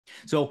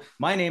So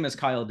my name is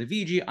Kyle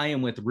DeVigi. I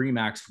am with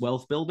Remax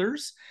Wealth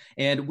Builders,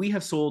 and we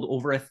have sold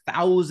over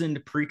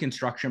 1,000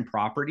 pre-construction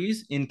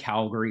properties in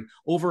Calgary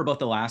over about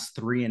the last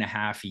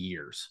 3.5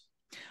 years.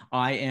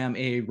 I am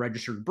a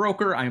registered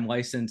broker. I'm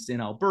licensed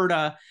in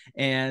Alberta,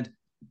 and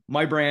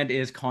my brand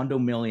is Condo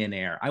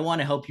Millionaire. I want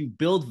to help you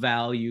build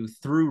value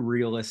through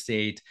real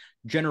estate,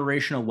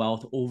 generational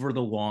wealth over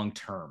the long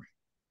term.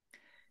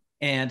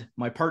 And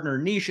my partner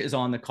Nish is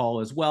on the call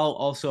as well,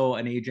 also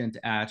an agent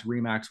at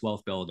Remax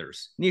Wealth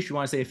Builders. Nish, you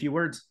want to say a few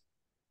words?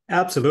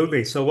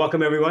 Absolutely. So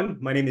welcome everyone.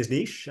 My name is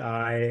Nish.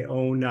 I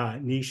own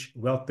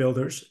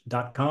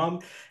nishwealthbuilders.com.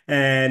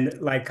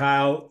 And like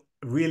Kyle,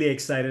 really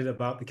excited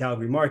about the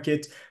Calgary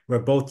market. We're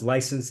both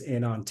licensed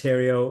in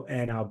Ontario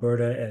and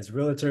Alberta as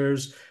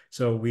realtors.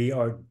 So we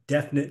are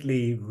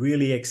definitely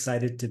really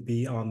excited to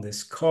be on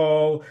this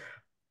call.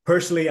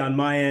 Personally, on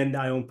my end,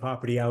 I own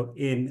property out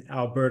in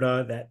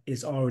Alberta that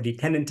is already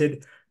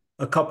tenanted,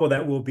 a couple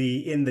that will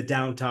be in the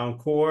downtown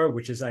core,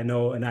 which is, I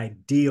know, an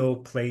ideal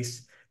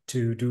place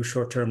to do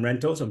short-term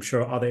rentals. I'm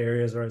sure other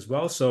areas are as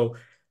well. So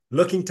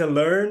looking to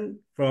learn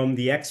from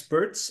the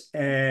experts,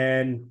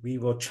 and we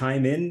will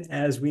chime in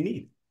as we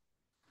need.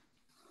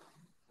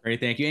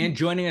 Great, thank you. And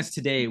joining us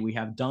today, we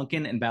have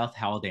Duncan and Beth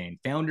Haldane,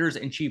 founders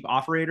and chief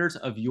operators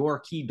of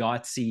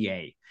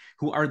YourKey.ca,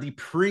 who are the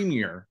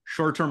premier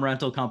short-term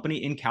rental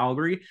company in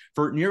Calgary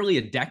for nearly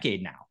a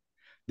decade now.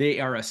 They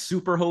are a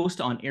super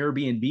host on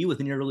Airbnb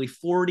with nearly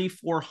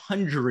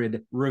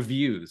 4,400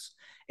 reviews.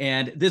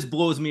 And this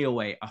blows me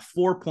away, a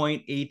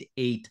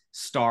 4.88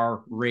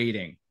 star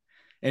rating.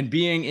 And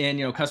being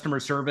in customer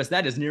service,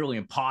 that is nearly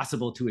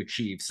impossible to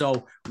achieve.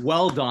 So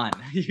well done.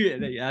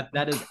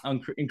 That is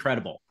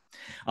incredible.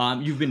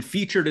 You've been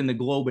featured in the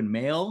Globe and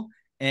Mail,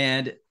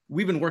 and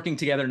we've been working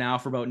together now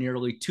for about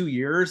nearly 2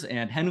 years.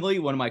 And Henley,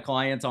 one of my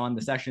clients on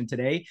the session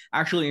today,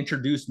 actually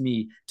introduced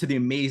me to the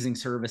amazing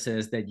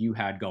services that you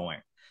had going.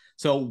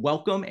 So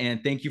welcome,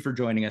 and thank you for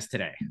joining us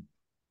today.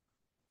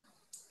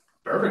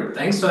 Perfect.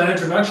 Thanks for that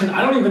introduction.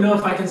 I don't even know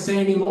if I can say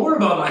any more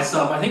about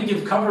myself. I think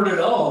you've covered it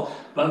all.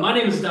 But my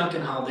name is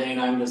Duncan Haldane.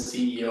 I'm the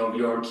CEO of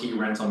Your Key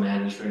Rental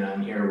Management.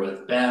 I'm here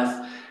with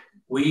Beth.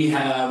 We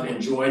have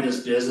enjoyed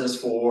this business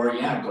for,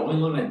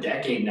 going on a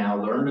decade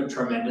now, learned a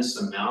tremendous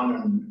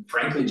amount, and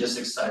frankly, just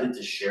excited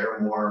to share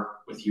more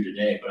with you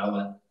today. But I'll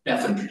let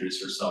Beth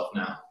introduce herself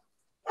now.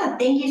 Yeah,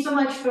 thank you so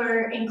much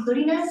for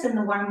including us and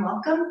the warm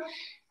welcome.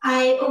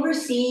 I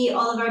oversee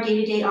all of our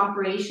day-to-day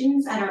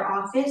operations at our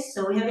office.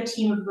 So we have a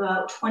team of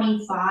about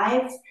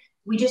 25.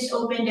 We just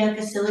opened a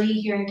facility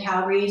here in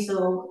Calgary,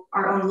 so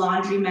our own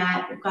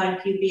laundromat. We've got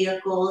a few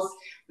vehicles.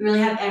 We really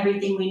have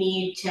everything we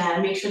need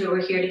to make sure that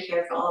we're here to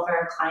care for all of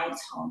our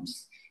clients'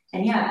 homes.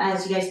 And yeah,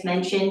 as you guys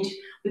mentioned,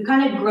 we've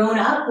kind of grown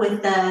up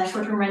with the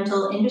short-term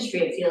rental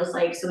industry, it feels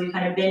like. So we've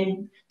kind of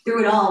been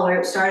through it all,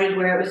 where it started,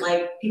 where it was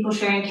like people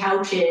sharing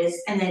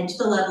couches, and then to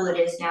the level it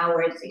is now,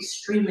 where it's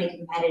extremely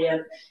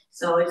competitive.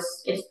 So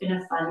it's been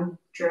a fun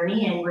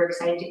journey, and we're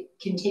excited to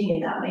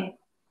continue that way.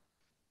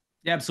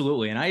 Yeah,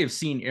 absolutely. And I have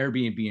seen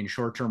Airbnb and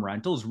short-term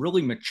rentals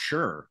really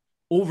mature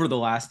over the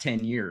last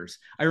 10 years.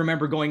 I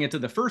remember going into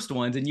the first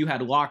ones and you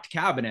had locked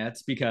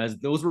cabinets because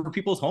those were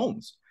people's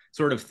homes,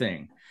 sort of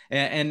thing.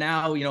 And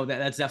now,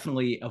 that's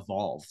definitely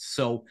evolved.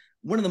 So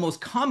one of the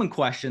most common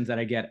questions that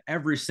I get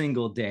every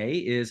single day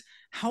is,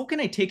 how can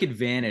I take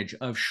advantage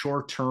of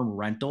short-term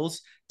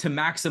rentals to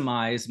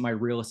maximize my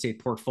real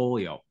estate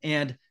portfolio?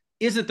 And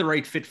is it the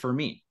right fit for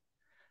me?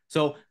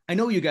 So I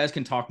know you guys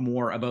can talk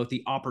more about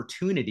the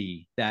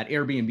opportunity that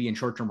Airbnb and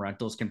short-term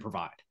rentals can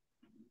provide.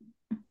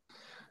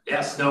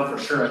 Yes, no,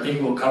 for sure. I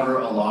think we'll cover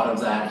a lot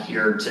of that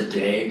here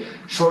today.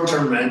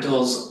 Short-term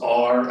rentals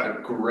are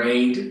a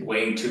great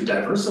way to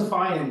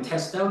diversify and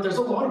test out. There's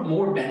a lot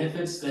more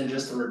benefits than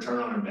just the return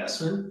on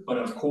investment. But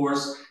of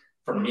course,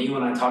 for me,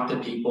 when I talk to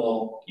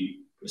people,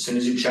 as soon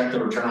as you check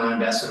the return on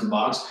investment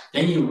box,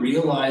 then you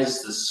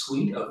realize the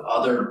suite of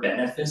other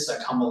benefits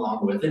that come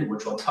along with it,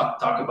 which we'll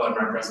talk about in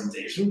our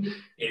presentation.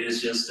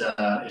 It's just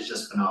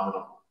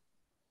phenomenal.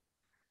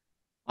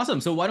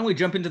 Awesome. So why don't we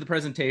jump into the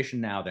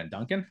presentation now then,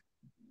 Duncan?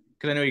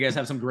 Because I know you guys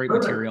have some great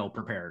material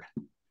prepared.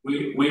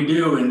 We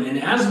do. And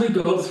as we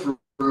go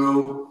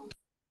through,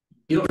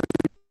 feel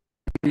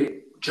free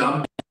to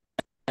jump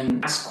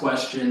and ask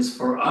questions.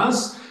 For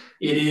us,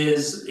 it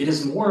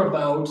is more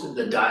about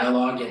the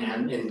dialogue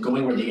and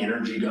going where the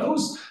energy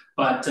goes,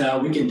 but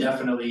we can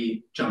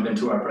definitely jump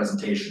into our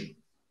presentation.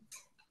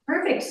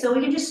 Perfect. So we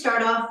can just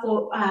start off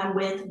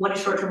with what a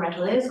short-term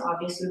rental is.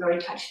 Obviously, we've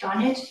already touched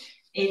on it.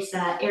 It's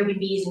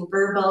Airbnbs and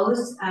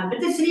Verbos, but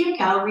the city of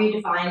Calgary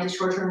defines a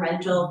short-term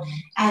rental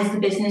as the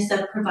business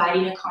of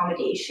providing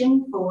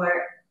accommodation for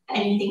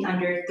anything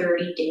under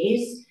 30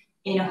 days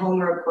in a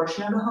home or a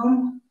portion of a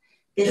home.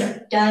 This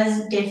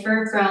does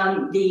differ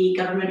from the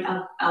government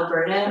of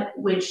Alberta,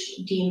 which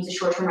deems a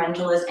short-term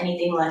rental as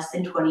anything less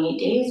than 28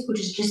 days,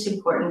 which is just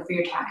important for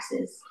your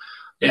taxes.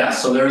 Yeah,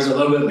 so there's a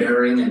little bit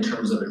varying in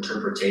terms of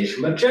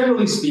interpretation, but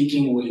generally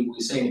speaking, we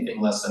say anything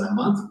less than a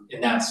month,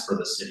 and that's for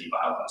the city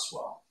bylaw as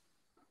well.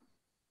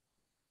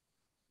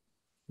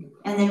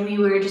 And then we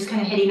were just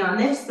kind of hitting on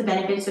this, the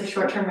benefits of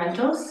short-term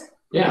rentals.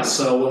 Yeah,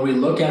 so when we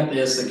look at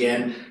this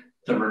again,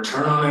 the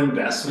return on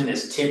investment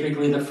is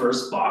typically the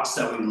first box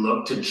that we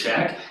look to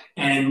check.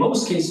 And in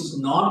most cases,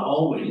 not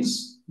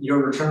always,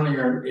 your return on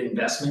your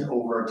investment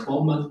over a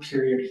 12-month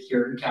period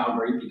here in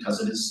Calgary, because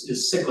it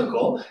is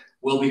cyclical,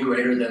 will be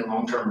greater than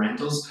long-term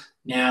rentals.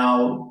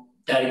 Now,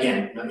 that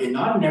again,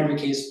 not in every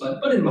case,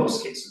 but in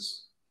most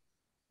cases.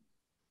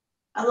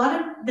 A lot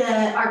of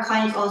our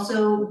clients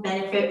also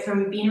benefit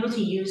from being able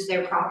to use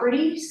their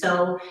property.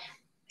 So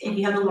if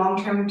you have a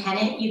long-term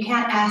tenant, you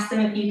can't ask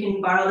them if you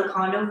can borrow the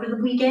condo for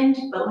the weekend,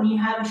 but when you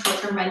have a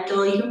short-term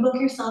rental, you can book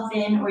yourself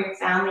in or your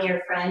family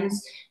or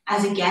friends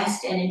as a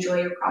guest and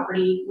enjoy your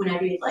property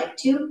whenever you'd like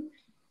to.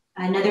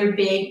 Another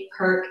big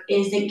perk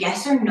is that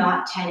guests are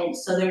not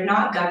tenants, so they're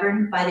not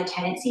governed by the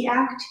Tenancy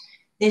Act.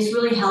 This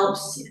really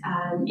helps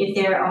if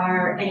there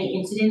are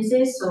any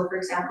incidences. So for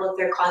example, if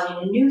they're causing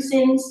a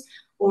nuisance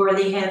or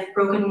they have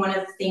broken one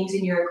of the things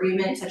in your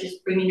agreement, such as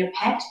bringing a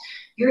pet,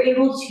 you're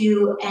able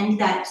to end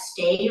that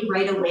stay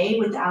right away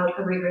without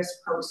a rigorous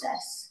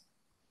process.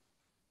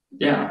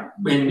 Yeah,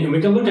 and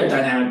we can look at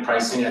dynamic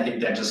pricing. I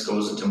think that just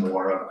goes into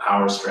more of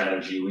our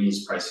strategy. We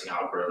use pricing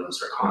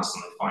algorithms, are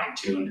constantly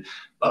fine-tuned.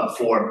 But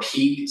for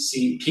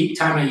peak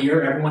time of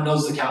year, everyone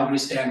knows the Calgary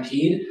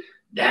Stampede.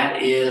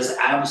 That is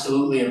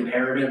absolutely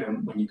imperative.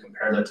 And when you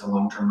compare that to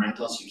long-term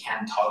rentals, you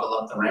can't toggle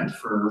up the rent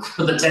for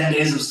the 10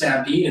 days of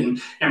Stampede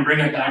and bring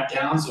it back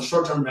down. So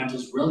short-term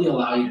rentals really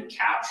allow you to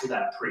capture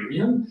that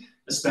premium,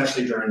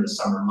 especially during the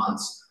summer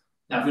months.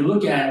 Now, if we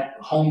look at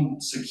home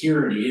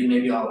security, and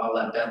maybe I'll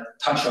let Beth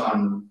touch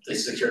on the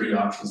security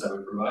options that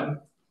we provide.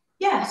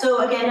 Yeah,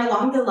 so again,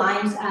 along the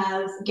lines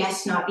of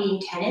guests not being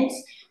tenants,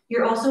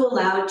 you're also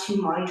allowed to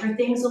monitor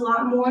things a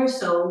lot more.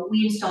 So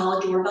we install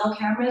a doorbell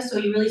camera, so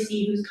you really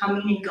see who's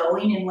coming and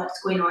going and what's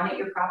going on at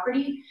your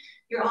property.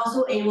 You're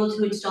also able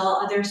to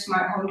install other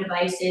smart home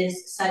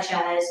devices such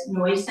as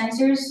noise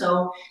sensors.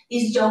 So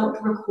these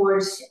don't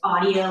record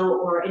audio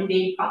or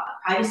invade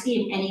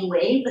privacy in any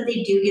way, but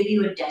they do give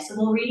you a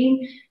decibel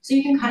reading. So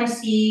you can kind of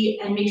see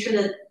and make sure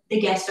that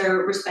the guests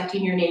are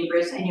respecting your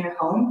neighbors and your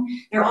home.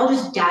 They're all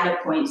just data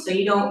points. So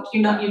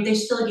they're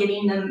still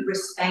giving them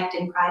respect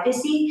and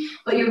privacy,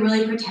 but you're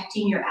really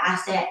protecting your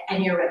asset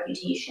and your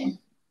reputation.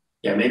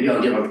 Yeah, maybe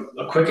I'll give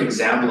a quick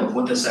example of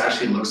what this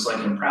actually looks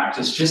like in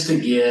practice, just to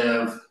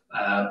give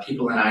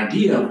people an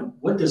idea of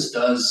what this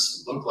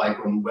does look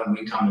like when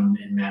we come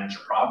and manage a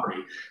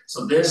property.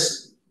 So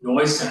this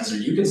noise sensor,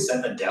 you can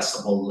set the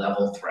decibel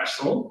level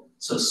threshold.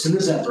 So as soon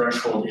as that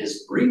threshold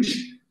is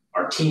breached,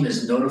 our team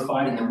is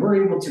notified, and then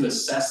we're able to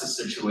assess the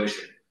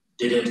situation.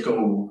 Did it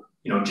go,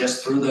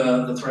 just through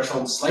the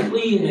threshold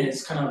slightly, and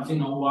it's kind of,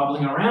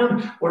 wobbling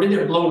around, or did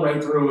it blow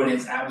right through and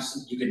it's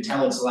absolutely, you can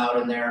tell it's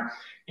loud in there,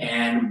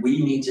 and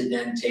we need to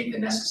then take the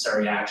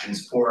necessary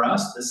actions for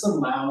us. This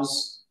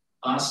allows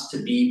us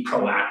to be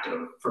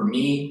proactive. For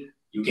me,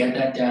 you get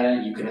that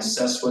data, you can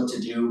assess what to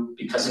do,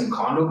 because in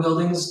condo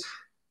buildings,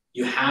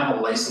 you have a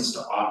license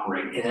to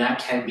operate, and that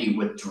can be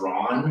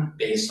withdrawn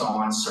based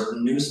on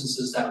certain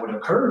nuisances that would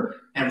occur.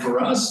 And for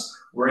us,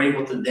 we're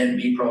able to then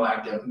be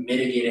proactive,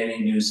 mitigate any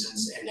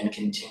nuisance, and then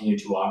continue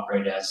to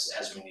operate as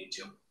we need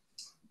to.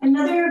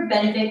 Another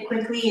benefit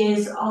quickly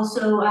is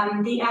also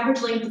the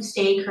average length of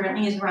stay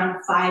currently is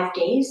around 5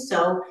 days.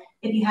 So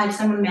if you had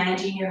someone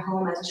managing your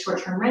home as a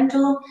short-term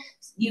rental,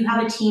 you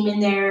have a team in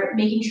there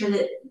making sure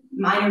that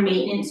minor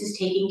maintenance is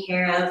taken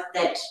care of,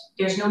 that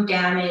there's no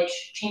damage,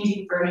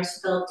 changing furnace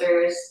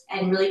filters,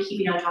 and really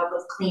keeping on top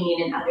of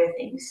cleaning and other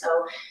things. So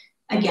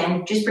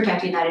again, just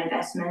protecting that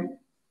investment.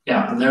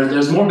 Yeah,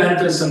 there's more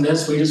benefits than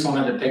this. We just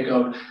wanted to pick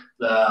out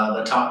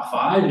the top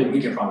 5, and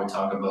we could probably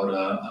talk about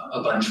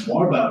a bunch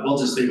more, but we'll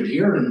just leave it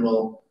here and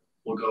we'll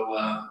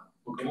go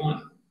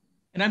on.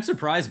 And I'm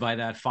surprised by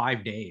that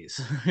 5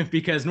 days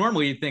because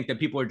normally you'd think that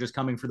people are just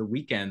coming for the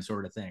weekend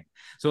sort of thing.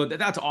 So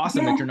that's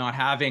awesome that you're not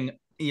having,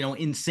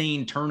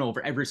 insane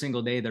turnover every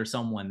single day. There's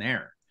someone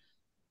there.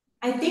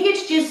 I think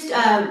it's just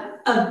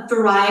a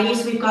variety.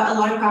 So we've got a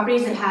lot of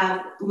properties that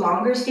have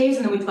longer stays,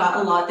 and then we've got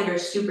a lot that are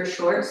super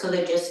short. So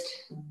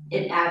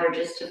it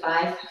averages to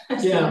 5.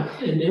 Yeah,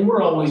 and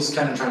we're always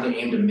kind of trying to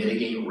aim to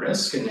mitigate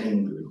risk,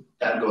 and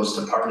that goes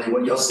to partly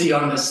what you'll see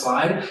on this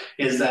slide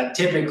is that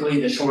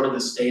typically the shorter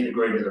the stay, the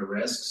greater the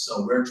risk.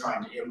 So we're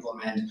trying to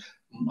implement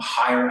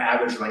higher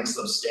average lengths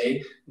of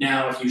stay.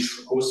 Now, if you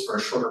host for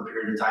a shorter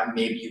period of time,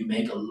 maybe you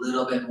make a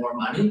little bit more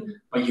money,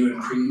 but you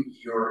increase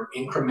your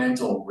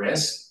incremental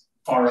risk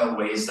far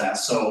outweighs that.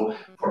 So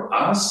for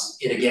us,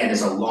 it again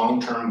is a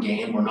long-term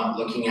game. We're not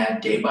looking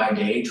at day by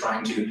day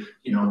trying to,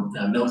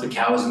 milk the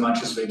cow as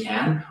much as we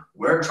can.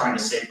 We're trying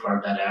to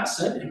safeguard that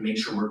asset and make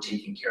sure we're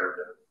taking care of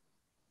it.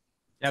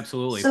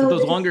 Absolutely. So but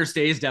those longer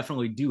stays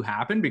definitely do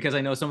happen, because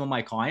I know some of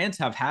my clients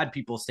have had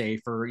people stay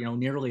for,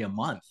 nearly a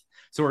month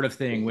sort of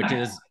thing, which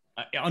is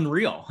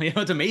unreal.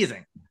 It's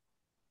amazing.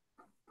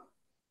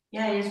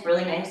 Yeah, it is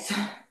really nice.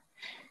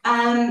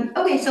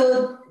 Okay,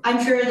 so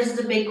I'm sure this is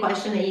a big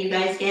question that you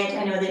guys get.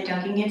 I know that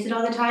Duncan gets it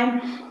all the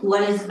time.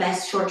 What is the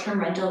best short-term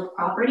rental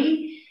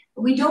property?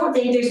 We don't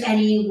think there's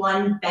any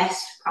one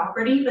best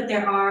property, but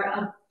there are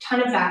a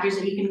ton of factors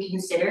that you can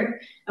consider.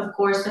 Of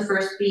course, the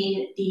first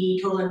being the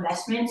total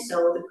investment,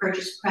 so the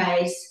purchase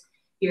price,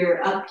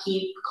 your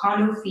upkeep,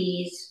 condo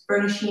fees,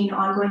 furnishing,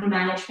 ongoing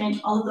management,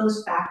 all of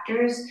those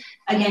factors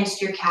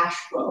against your cash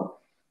flow.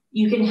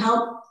 You can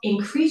help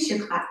increase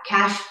your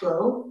cash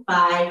flow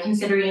by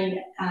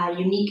considering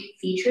unique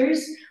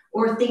features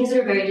or things that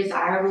are very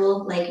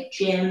desirable, like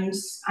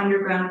gyms,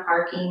 underground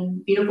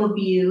parking, beautiful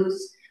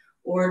views,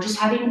 or just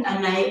having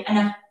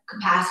enough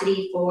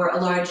capacity for a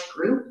large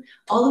group.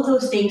 All of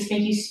those things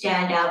make you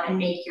stand out and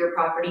make your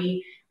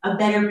property a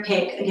better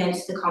pick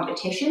against the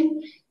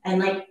competition. And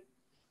like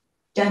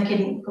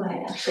Duncan, go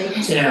ahead, actually.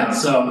 Yeah,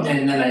 so,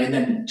 and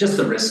then just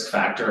the risk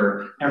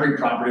factor. Every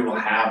property will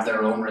have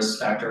their own risk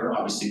factor.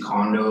 Obviously,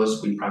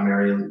 condos, we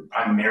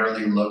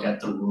primarily look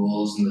at the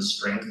rules and the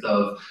strength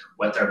of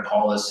what their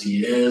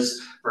policy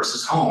is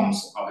versus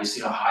homes.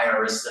 Obviously, a higher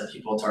risk that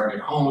people target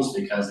homes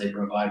because they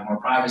provide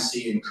more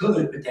privacy and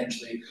could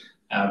potentially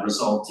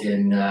result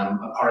in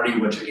a party,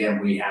 which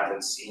again, we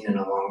haven't seen in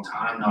a long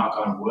time, knock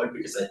on wood,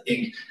 because I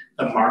think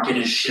the market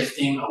is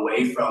shifting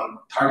away from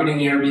targeting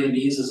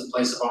Airbnbs as a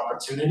place of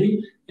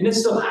opportunity, and it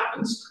still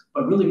happens,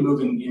 but really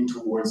moving in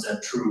towards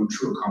that true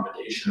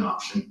accommodation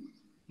option.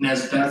 And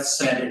as Beth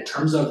said, in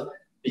terms of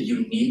the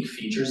unique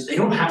features, they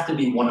don't have to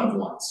be one of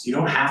ones. You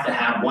don't have to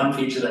have one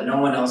feature that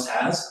no one else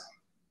has.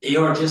 They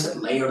are just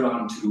layered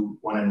onto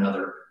one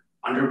another.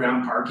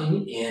 Underground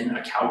parking in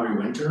a Calgary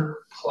winter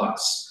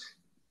plus.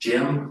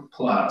 Gym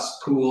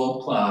plus,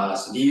 pool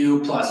plus,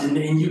 view plus, and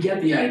you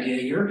get the idea.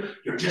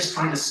 You're just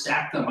trying to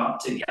stack them up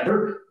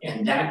together,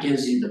 and that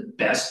gives you the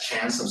best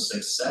chance of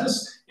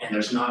success. And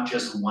there's not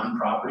just one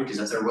property, because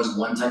if there was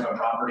one type of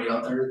property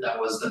out there that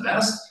was the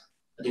best,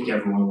 I think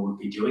everyone would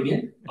be doing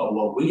it. But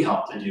what we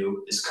help to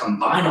do is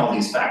combine all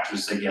these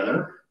factors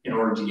together in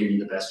order to give you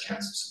the best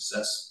chance of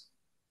success.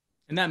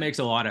 And that makes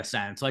a lot of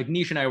sense. Like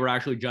Nish and I were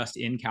actually just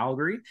in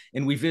Calgary,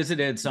 and we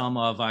visited some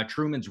of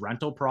Truman's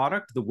rental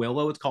product, the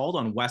Willow it's called,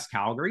 on West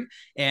Calgary.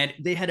 And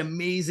they had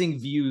amazing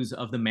views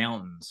of the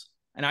mountains.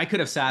 And I could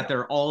have sat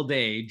there all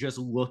day just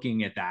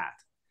looking at that.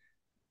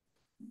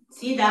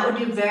 See, that would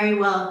do very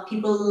well.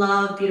 People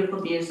love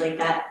beautiful views like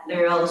that.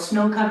 They're all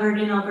snow covered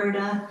in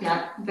Alberta.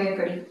 Yeah, very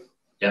pretty.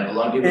 Yeah, a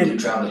lot of people do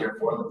travel here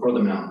for the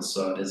mountains,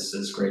 so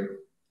it's great.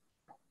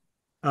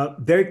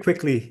 Very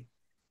quickly,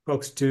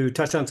 folks, to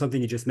touch on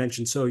something you just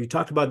mentioned. So you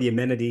talked about the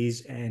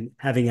amenities and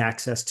having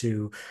access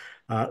to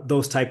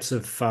those types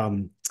of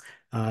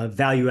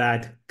value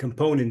add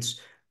components.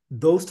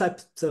 Those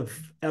types of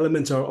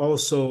elements are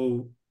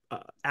also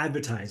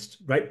advertised,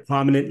 right,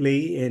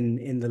 prominently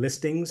in the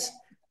listings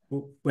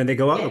when they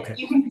go out. Okay.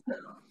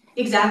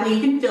 Exactly.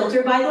 You can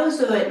filter by those,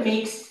 so it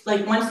makes,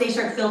 like, once they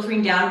start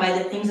filtering down by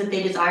the things that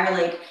they desire,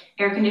 like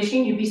air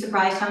conditioning, you'd be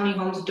surprised how many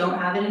homes don't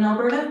have it in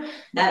Alberta.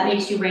 That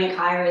makes you rank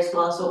higher as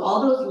well. So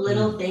all those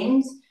little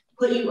things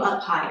put you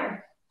up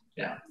higher.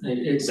 Yeah,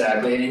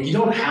 exactly. And you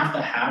don't have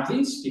to have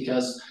these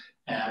because,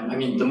 I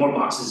mean, the more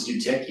boxes you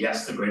tick,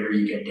 yes, the greater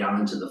you get down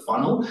into the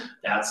funnel.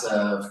 That's,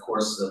 of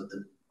course,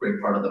 the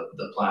great part of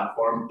the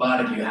platform.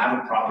 But if you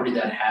have a property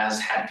that has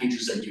had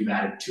features that you've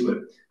added to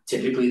it,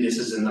 typically this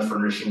is in the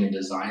furnishing and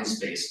design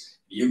space.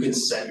 You can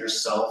set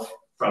yourself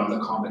from the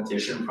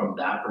competition from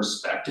that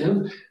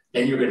perspective.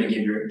 Then you're going to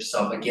give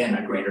yourself, again,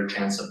 a greater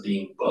chance of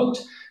being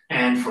booked.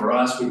 And for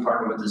us, we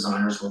partner with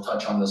designers. We'll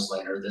touch on this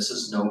later. This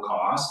is no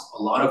cost.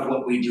 A lot of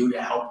what we do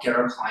to help get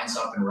our clients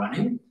up and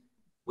running,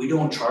 we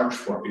don't charge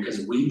for,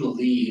 because we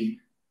believe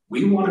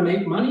we want to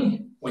make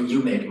money when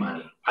you make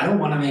money. I don't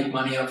want to make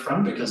money up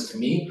front, because to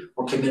me,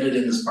 we're committed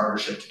in this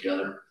partnership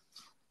together.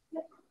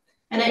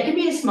 And it can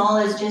be as small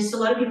as just, a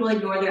lot of people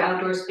ignore their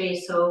outdoor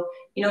space. So,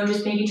 you know,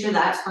 just making sure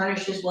that's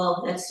furnished as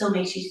well, that still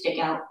makes you stick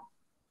out.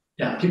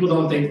 Yeah, people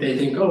don't think, they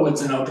think, oh,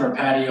 it's an outdoor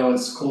patio,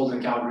 it's cold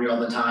in Calgary all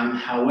the time.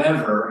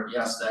 However,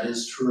 yes, that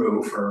is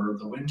true for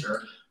the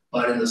winter.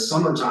 But in the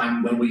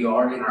summertime, when we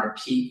are in our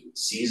peak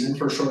season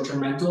for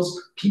short-term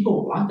rentals,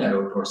 people want that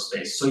outdoor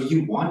space. So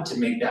you want to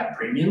make that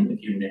premium.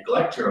 If you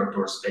neglect your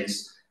outdoor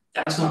space,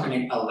 that's not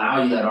going to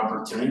allow you that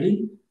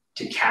opportunity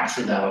to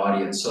capture that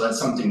audience. So that's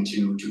something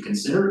to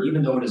consider,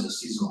 even though it is a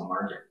seasonal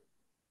market.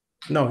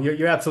 No,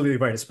 you're absolutely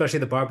right, especially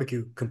the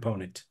barbecue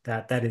component.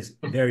 That is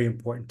very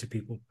important to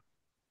people.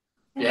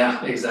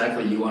 Yeah,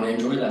 exactly. You want to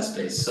enjoy that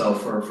space. So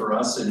for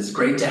us, it is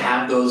great to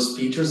have those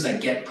features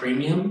that get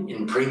premium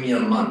in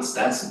premium months.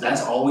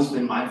 That's always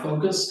been my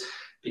focus,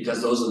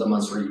 because those are the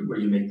months where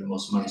you make the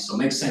most money. So it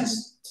makes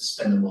sense to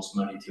spend the most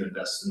money to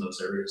invest in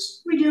those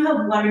areas. We do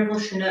have wonderful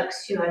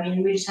Chinooks too. I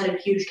mean, we just had a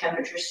huge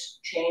temperature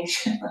change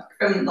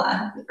from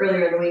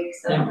earlier in the week.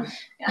 So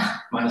yeah.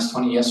 Minus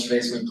 20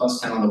 yesterday, so we plus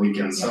 10 on the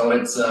weekend. So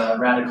it's a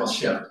radical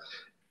shift.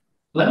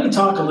 Let me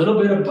talk a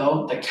little bit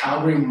about the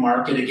Calgary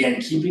market. Again,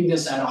 keeping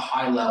this at a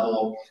high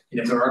level. And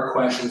if there are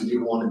questions,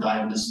 people want to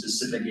dive into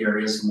specific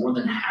areas, more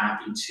than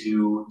happy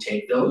to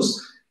take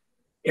those.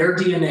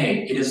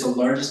 AirDNA, it is the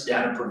largest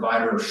data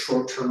provider of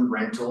short-term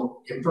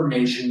rental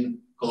information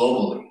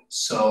globally.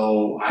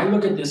 So I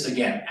look at this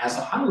again as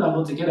a high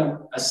level to get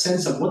a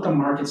sense of what the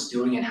market's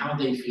doing and how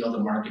they feel the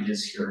market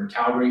is here in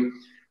Calgary.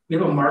 We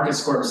have a market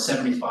score of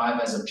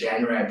 75 as of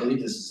January. I believe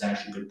this has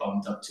actually been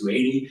bumped up to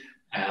 80,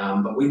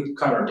 but we've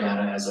cut our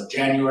data as of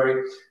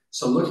January.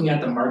 So looking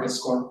at the market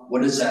score,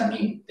 what does that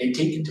mean? They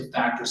take into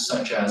factors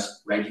such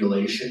as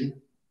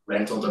regulation,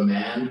 rental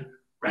demand,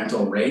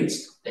 rental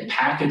rates. They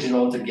package it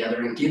all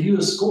together and give you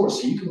a score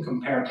so you can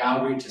compare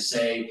Calgary to,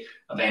 say,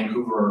 a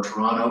Vancouver or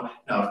Toronto.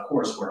 Now, of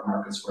course, where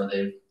markets where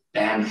they've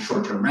banned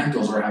short-term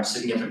rentals or have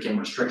significant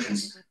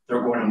restrictions,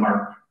 they're going to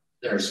mark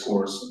their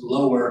scores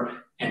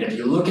lower. And if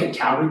you look at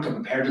Calgary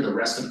compared to the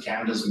rest of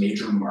Canada's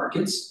major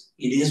markets,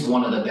 it is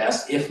one of the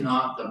best, if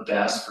not the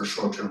best, for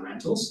short-term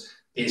rentals,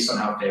 based on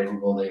how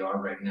favorable they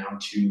are right now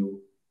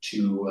to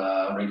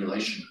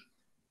regulation.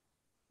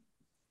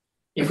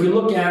 If we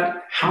look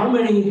at how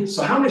many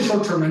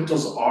short-term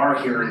rentals are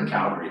here in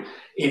Calgary,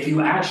 if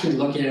you actually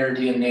look at our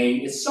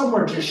DNA, it's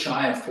somewhere just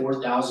shy of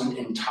 4,000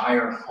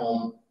 entire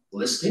home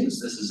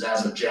listings. This is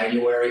as of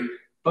January,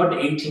 about an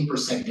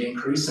 18%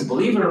 increase. And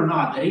believe it or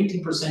not, that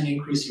 18%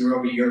 increase year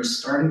over year is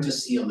starting to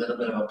see a little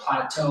bit of a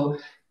plateau.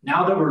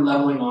 Now that we're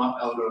leveling off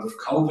out of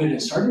COVID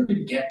and starting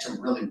to get to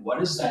really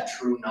what is that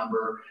true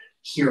number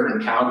here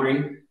in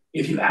Calgary,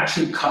 if you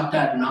actually cut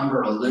that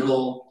number a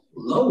little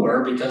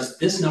lower, because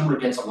this number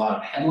gets a lot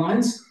of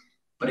headlines,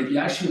 but if you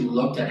actually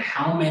looked at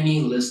how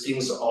many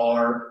listings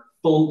are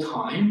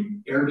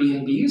full-time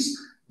Airbnbs,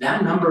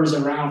 that number is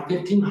around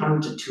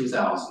 1,500 to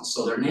 2,000.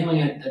 So they're nailing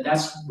it.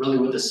 That's really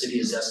what the city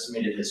has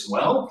estimated as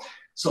well.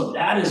 So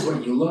that is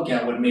what you look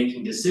at when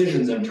making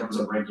decisions in terms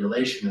of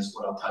regulation, is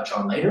what I'll touch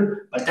on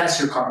later. But that's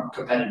your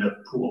competitive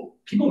pool.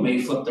 People may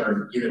flip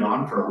their unit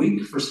on for a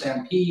week for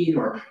Stampede,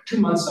 or 2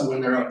 months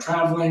when they're out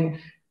traveling,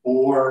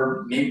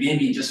 or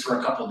maybe just for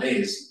a couple of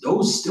days.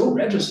 Those still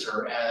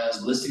register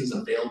as listings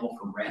available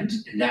for rent,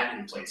 and that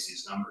inflates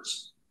these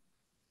numbers.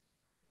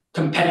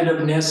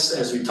 Competitiveness,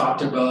 as we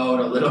talked about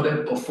a little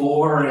bit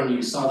before, and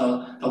you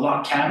saw the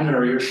locked cabinet,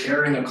 or you're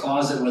sharing a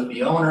closet with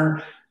the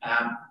owner,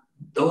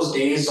 those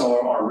days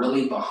are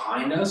really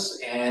behind us,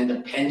 and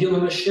the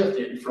pendulum has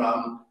shifted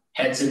from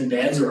heads in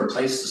beds or a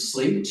place to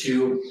sleep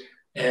to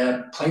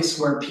a place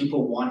where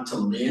people want to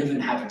live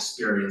and have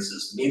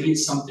experiences. Maybe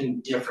it's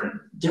something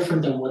different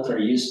than what they're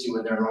used to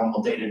in their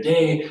normal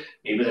day-to-day.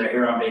 Maybe they're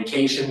here on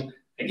vacation.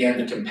 Again,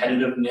 the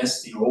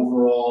competitiveness, the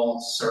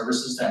overall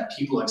services that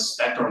people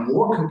expect are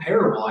more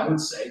comparable, I would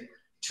say,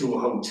 to a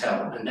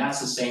hotel. And that's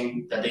the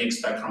same that they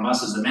expect from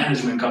us as a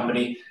management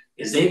company,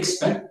 is they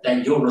expect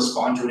that you'll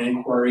respond to an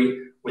inquiry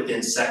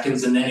within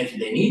seconds. And then if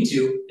they need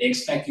to, they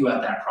expect you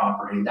at that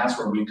property. And that's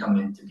where we come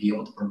in to be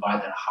able to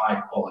provide that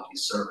high quality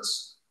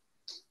service.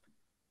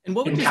 And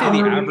what would you say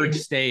the average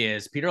stay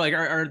is, Peter? Like,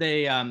 are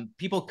they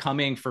people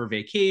coming for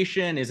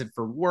vacation? Is it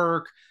for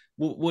work?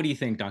 What do you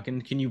think,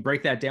 Duncan? Can you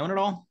break that down at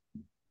all?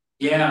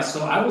 Yeah,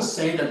 so I will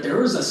say that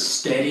there is a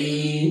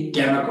steady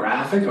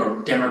demographic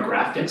or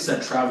demographics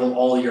that travel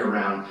all year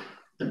round.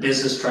 The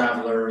business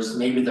travelers,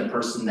 maybe the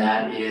person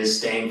that is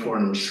staying for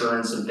an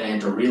insurance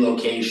event or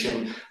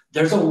relocation.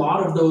 There's a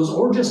lot of those,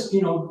 or just,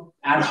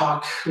 ad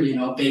hoc,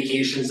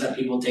 vacations that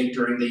people take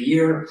during the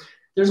year.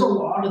 There's a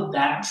lot of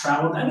that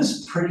travel that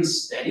is pretty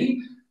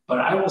steady, but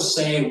I will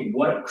say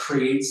what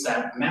creates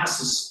that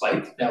massive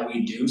spike that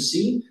we do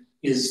see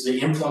is the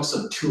influx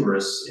of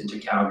tourists into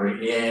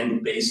Calgary.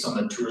 And based on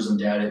the tourism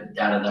data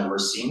that we're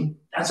seeing,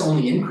 that's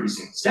only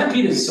increasing.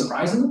 Stampede is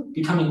surprisingly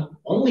becoming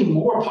only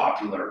more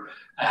popular.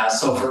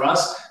 So for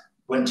us,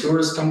 when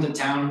tourists come to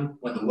town,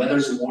 when the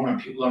weather's warm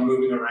and people are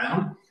moving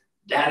around,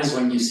 that is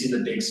when you see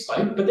the big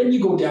spike. But then you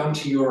go down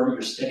to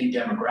your steady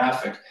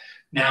demographic.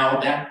 Now,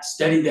 that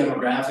steady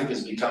demographic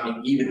is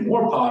becoming even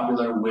more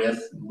popular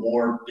with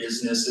more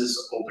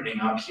businesses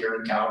opening up here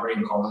in Calgary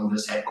and calling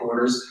this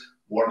headquarters,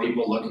 more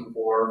people looking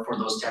for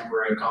those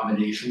temporary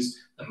accommodations.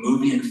 The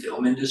movie and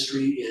film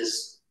industry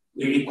is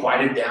really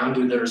quieted down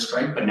due to their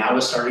strike, but now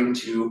it's starting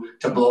to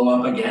blow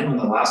up again. When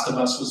The Last of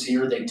Us was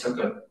here, they took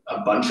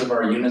a bunch of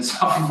our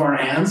units off of our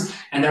hands,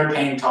 and they're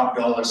paying top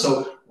dollar.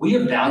 So we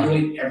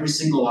evaluate every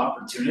single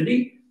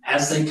opportunity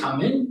as they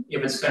come in.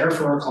 If it's better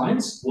for our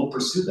clients, we'll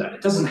pursue that.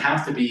 It doesn't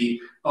have to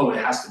be, it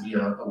has to be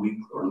a week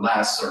or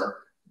less, or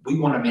we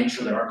want to make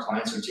sure that our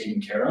clients are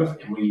taken care of,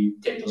 and we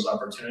take those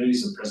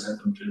opportunities and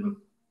present them to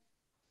them.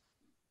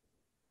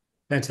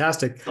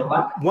 Fantastic.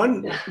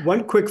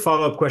 One quick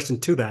follow-up question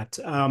to that.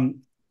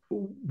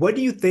 What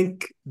do you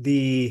think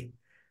the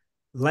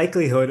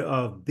likelihood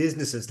of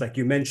businesses, like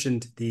you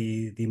mentioned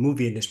the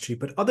movie industry,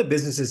 but other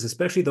businesses,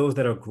 especially those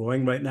that are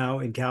growing right now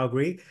in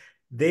Calgary,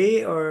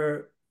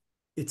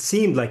 it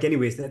seemed like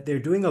anyways, that they're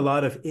doing a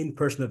lot of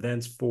in-person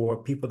events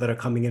for people that are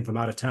coming in from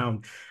out of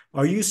town.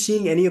 Are you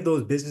seeing any of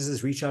those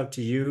businesses reach out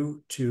to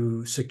you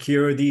to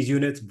secure these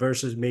units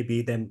versus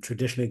maybe them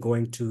traditionally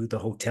going to the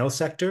hotel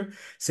sector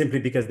simply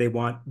because they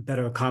want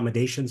better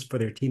accommodations for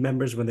their team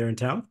members when they're in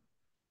town?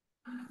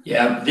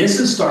 Yeah, this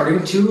is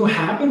starting to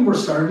happen. We're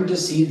starting to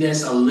see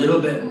this a little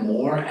bit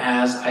more more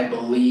as I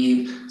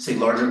believe, say,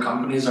 larger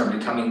companies are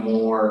becoming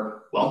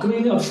more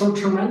welcoming of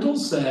short-term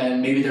rentals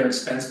and maybe their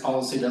expense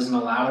policy doesn't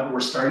allow it.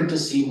 We're starting to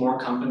see more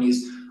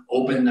companies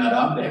open that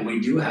up, and we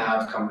do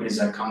have companies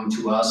that come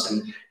to us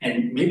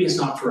and maybe it's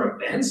not for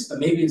events, but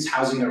maybe it's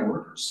housing their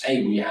workers.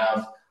 Hey, we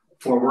have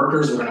 4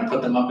 workers, we're going to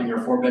put them up in your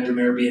 4-bedroom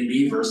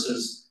Airbnb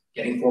versus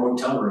getting 4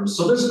 hotel rooms.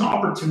 So there's an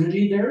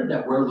opportunity there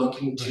that we're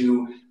looking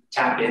to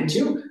tap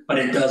into, but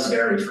it does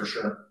vary for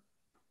sure.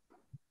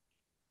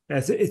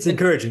 It's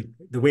encouraging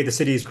the way the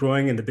city is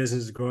growing and the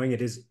business is growing.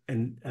 It is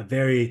a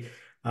very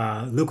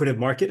lucrative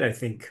market, I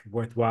think,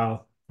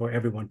 worthwhile for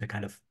everyone to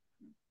kind of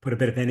put a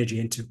bit of energy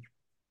into.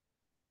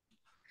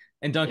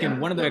 And Duncan,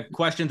 one of the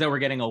questions that we're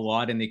getting a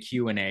lot in the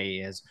Q&A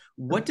is,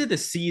 what do the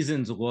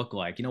seasons look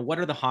like? You know, what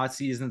are the hot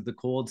seasons, the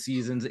cold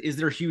seasons? Is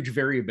there huge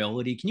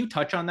variability? Can you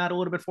touch on that a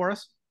little bit for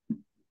us?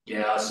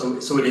 Yeah, so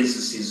it is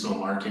a seasonal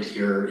market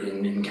here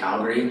in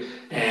Calgary.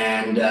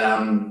 And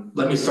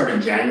let me start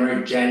in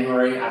January.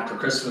 January after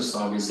Christmas,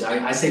 obviously,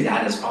 I say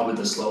that is probably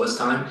the slowest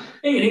time.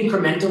 It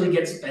incrementally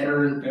gets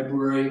better in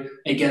February.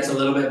 It gets a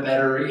little bit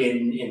better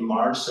in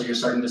March. So you're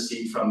starting to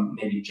see from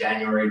maybe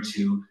January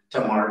to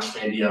March,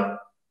 maybe a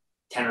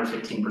 10 or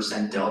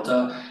 15%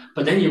 delta.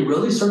 But then you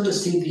really start to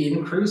see the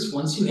increase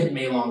once you hit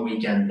May long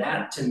weekend.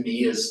 That to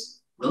me is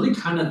really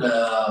kind of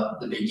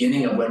the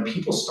beginning of when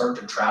people start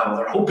to travel.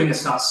 They're hoping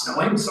it's not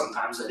snowing.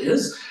 Sometimes it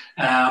is.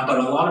 But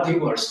a lot of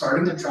people are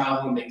starting to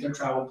travel and make their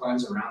travel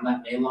plans around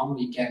that May long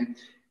weekend.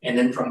 And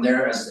then from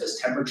there, as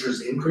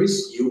temperatures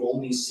increase, you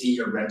only see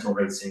your rental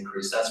rates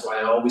increase. That's why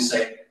I always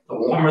say the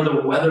warmer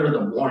the weather,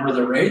 the warmer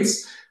the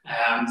rates.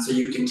 So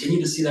you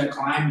continue to see that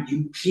climb.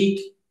 You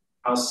peak,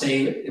 I'll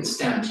say, in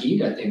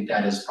Stampede. I think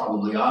that is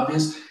probably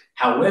obvious.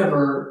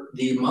 However,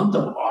 the month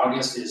of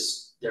August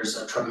there's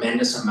a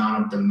tremendous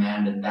amount of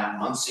demand in that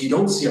month. So you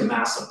don't see a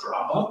massive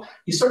drop off.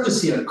 You start to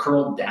see a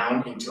curl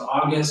down into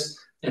August.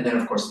 And then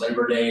of course,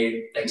 Labor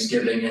Day,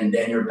 Thanksgiving, and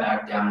then you're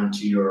back down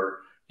into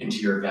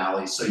your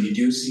valley. So you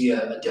do see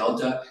a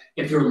delta.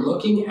 If you're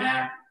looking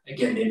at,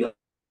 again, maybe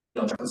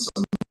I'll put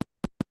some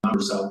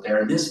numbers out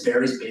there, and this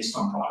varies based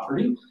on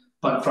property,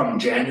 but from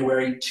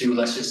January to,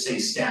 let's just say,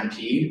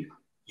 Stampede,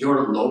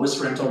 your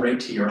lowest rental rate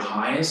to your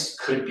highest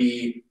could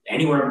be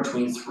anywhere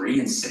between 3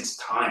 and 6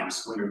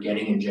 times what you're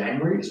getting in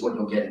January is what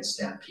you'll get in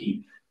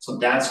Stampede. So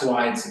that's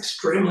why it's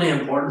extremely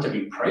important to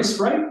be priced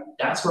right.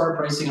 That's where our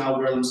pricing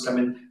algorithms come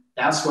in.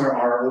 That's where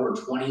our over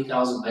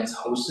 20,000 nights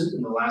hosted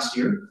in the last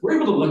year, we're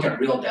able to look at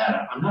real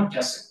data. I'm not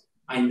guessing.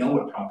 I know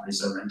what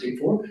properties are renting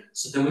for,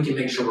 so then we can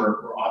make sure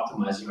we're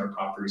optimizing our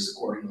properties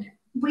accordingly.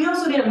 We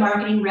also get a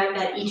marketing rep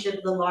at each of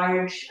the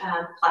large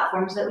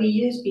platforms that we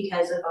use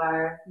because of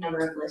our number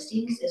of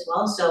listings as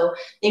well. So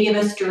they give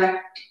us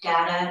direct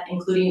data,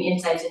 including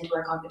insights into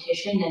our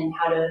competition and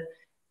how to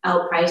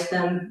outprice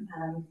them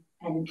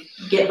and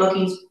get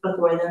bookings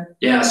before them.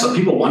 Yeah, so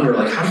people wonder,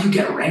 like, how do you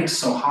get ranked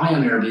so high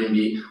on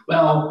Airbnb?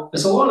 Well,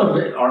 it's a lot of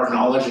our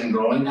knowledge in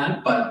growing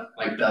that, but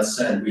like Beth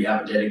said, we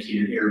have a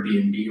dedicated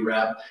Airbnb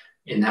rep,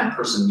 and that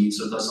person meets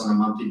with us on a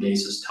monthly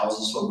basis, tells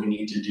us what we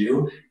need to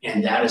do,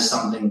 and that is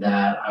something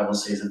that I will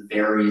say is a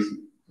very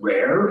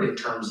rare in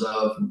terms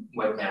of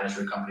what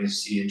management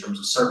companies see in terms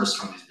of service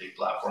from these big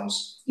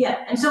platforms.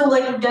 Yeah, and so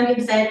like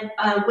Duncan said,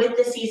 with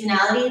the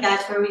seasonality,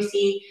 that's where we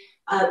see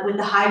with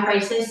the high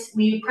prices,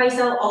 we price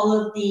out all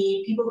of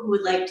the people who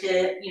would like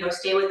to,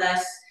 stay with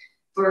us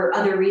for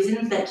other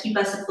reasons that keep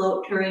us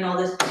afloat during all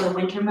the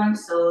winter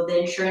months. So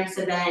the insurance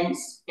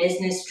events,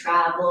 business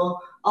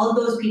travel, all of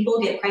those people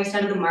get priced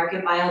out of the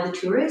market by all the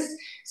tourists.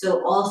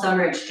 So all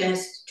summer it's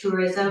just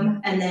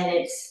tourism, and then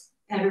it's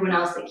everyone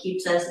else that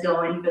keeps us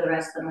going for the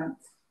rest of the month.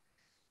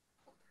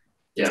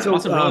 Yeah, so,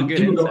 that's a really good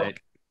insight.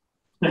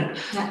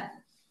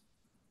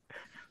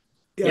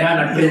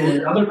 Yeah,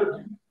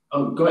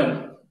 and go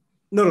ahead.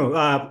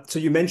 No. So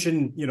you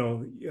mentioned,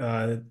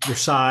 your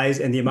size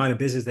and the amount of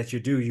business that you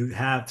do. You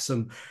have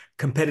some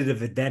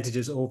competitive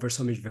advantages over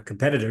some of your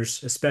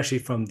competitors, especially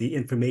from the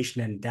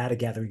information and data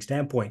gathering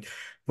standpoint.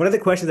 One of the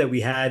questions that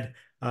we had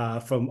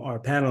from our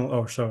panel,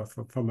 or sorry,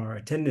 from our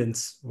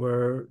attendants,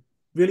 were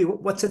really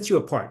what sets you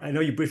apart? I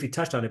know you briefly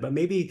touched on it, but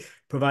maybe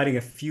providing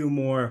a few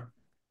more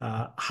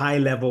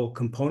high-level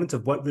components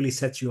of what really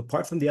sets you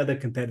apart from the other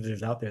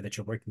competitors out there that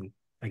you're working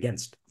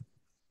against.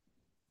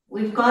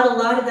 We've got a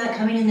lot of that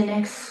coming in the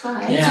next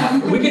slide. Yeah,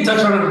 we can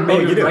touch on it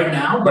maybe right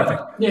now, but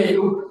perfect. Yeah,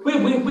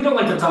 we don't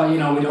like to talk, we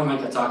don't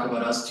like to talk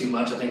about us too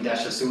much. I think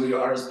that's just who we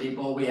are as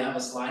people. We have a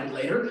slide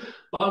later,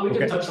 but we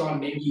can touch on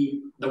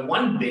maybe the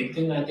one big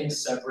thing that I think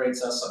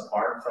separates us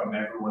apart from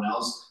everyone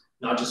else,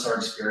 not just our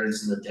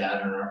experience in the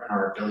data and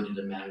our ability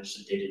to manage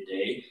the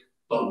day-to-day,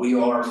 but we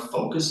are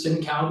focused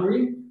in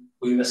Calgary.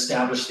 We've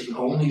established the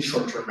only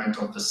short-term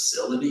rental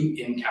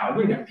facility in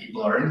Calgary. And if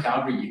people are in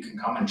Calgary, you can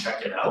come and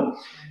check it out.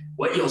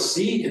 What you'll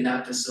see in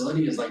that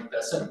facility is, like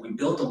Beth said, we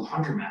built a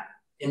laundromat,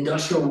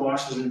 industrial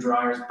washers and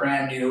dryers,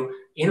 brand new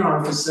in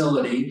our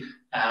facility.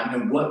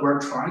 And what we're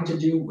trying to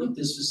do with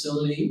this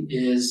facility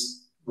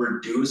is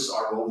reduce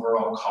our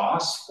overall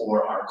costs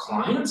for our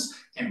clients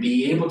and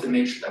be able to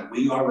make sure that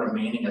we are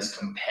remaining as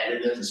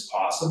competitive as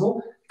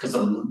possible, because the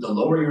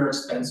lower your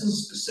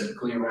expenses,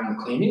 specifically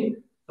around cleaning,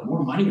 the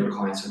more money your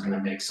clients are going to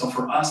make. So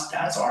for us,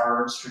 that's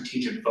our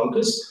strategic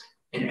focus.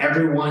 And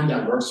everyone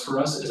that works for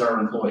us is our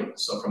employee.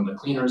 So from the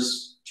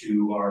cleaners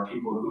to our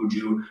people who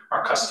do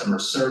our customer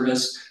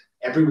service,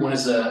 everyone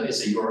is a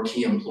your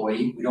key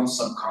employee. We don't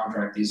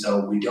subcontract these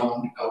out. We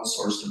don't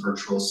outsource to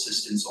virtual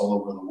assistants all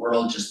over the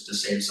world just to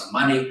save some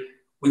money.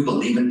 We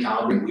believe in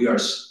Calgary.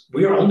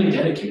 We are only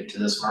dedicated to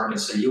this market.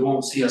 So you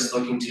won't see us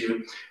looking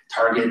to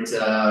target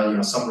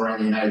somewhere in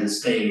the United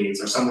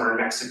States or somewhere in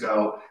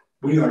Mexico.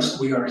 We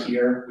are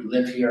here. We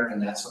live here,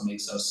 and that's what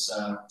makes us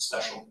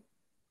special.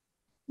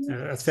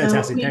 That's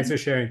fantastic. Thanks for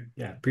sharing.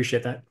 Yeah,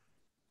 appreciate that.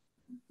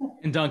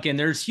 And Duncan,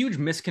 there's huge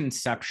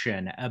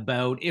misconception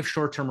about if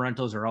short-term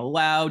rentals are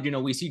allowed.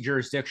 We see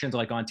jurisdictions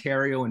like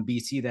Ontario and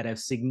BC that have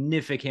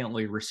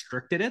significantly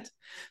restricted it.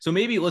 So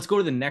maybe let's go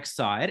to the next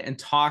side and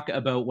talk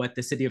about what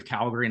the city of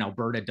Calgary and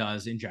Alberta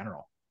does in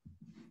general.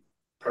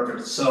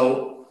 Perfect.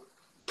 So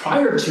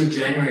prior to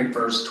January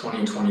 1st,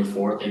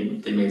 2024,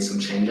 they made some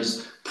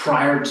changes.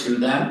 Prior to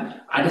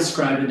that, I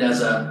described it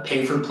as a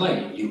pay for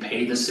play. You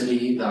pay the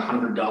city the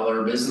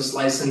 $100 business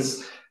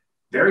license,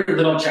 very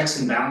little checks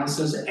and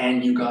balances,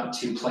 and you got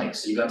to play.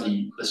 So you got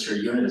to list your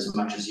unit as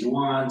much as you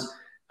want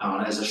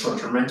as a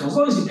short-term rental, as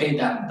long as you paid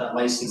that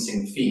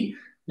licensing fee.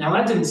 Now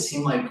that didn't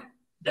seem like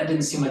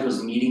it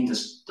was meeting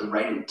the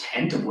right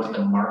intent of what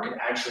the market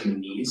actually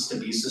needs to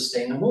be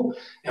sustainable.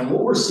 And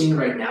what we're seeing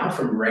right now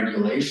from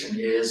regulation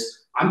is,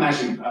 I'm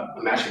actually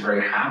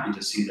very happy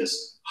to see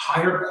this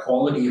higher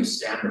quality of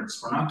standards.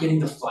 We're not getting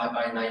the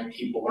fly-by-night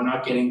people. We're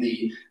not getting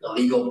the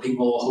illegal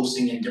people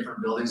hosting in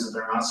different buildings that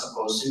they're not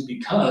supposed to,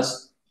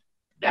 because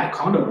that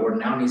condo board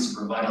now needs to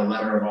provide a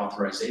letter of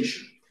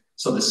authorization.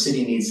 So the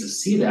city needs to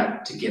see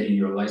that to get you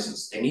your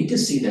license. They need to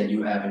see that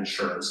you have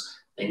insurance.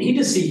 They need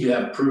to see you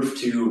have proof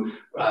to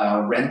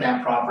rent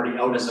that property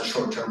out as a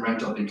short-term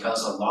rental,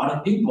 because a lot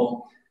of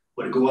people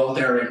would go out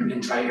there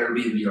and try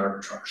Airbnb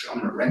arbitrage. I'm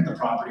going to rent the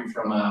property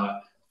from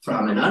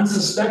an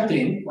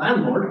unsuspecting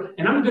landlord,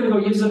 and I'm going to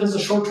go use it as a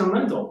short-term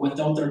rental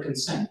without their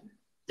consent.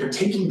 They're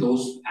taking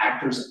those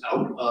actors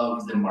out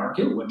of the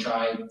market, which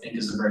I think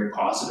is a very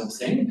positive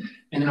thing.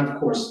 And then, of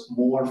course,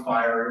 more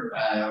fire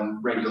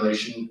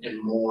regulation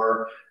and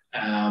more,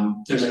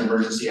 there's an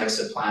emergency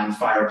exit plan,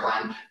 fire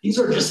plan. These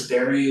are just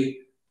very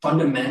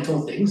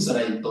fundamental things that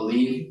I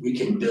believe we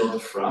can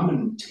build from,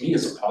 and to me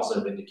is a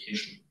positive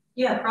indication.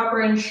 Yeah,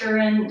 proper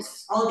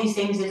insurance, all of these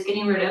things is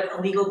getting rid of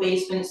illegal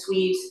basement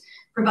suites,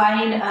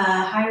 providing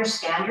a higher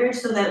standard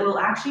so that we'll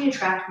actually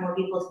attract more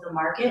people to the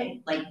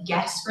market, like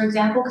guests, for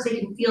example, because they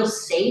can feel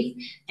safe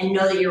and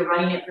know that you're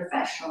running it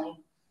professionally.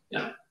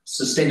 Yeah,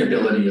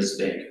 sustainability is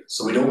big.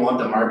 So we don't want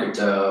the market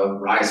to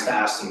rise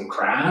fast and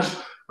crash.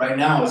 Right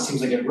now, it seems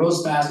like it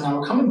rose fast. Now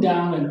we're coming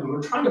down, and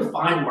we're trying to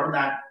find where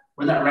that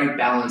right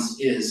balance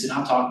is. And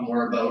I'll talk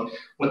more about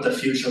what the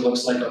future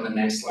looks like on the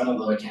next slide,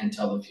 although I can't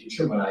tell the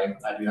future, but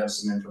I do have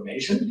some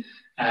information.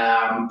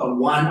 But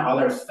one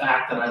other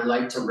fact that I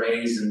like to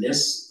raise, and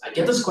I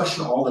get this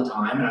question all the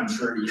time, and I'm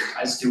sure you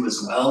guys do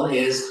as well,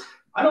 is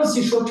I don't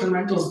see short-term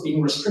rentals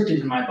being restricted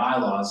in my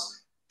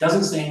bylaws.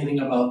 Doesn't say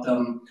anything about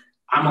them.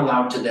 I'm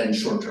allowed to then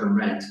short-term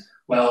rent.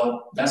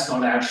 Well, that's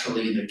not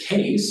actually the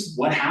case.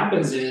 What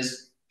happens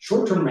is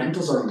short-term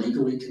rentals are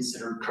legally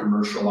considered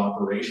commercial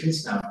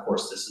operations. Now, of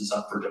course, this is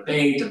up for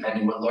debate,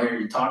 depending what lawyer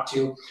you talk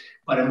to.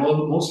 But in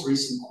most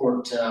recent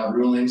court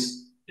rulings,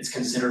 it's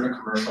considered a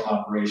commercial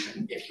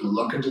operation. If you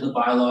look into the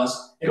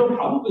bylaws, it'll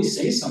probably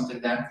say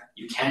something that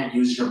you can't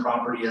use your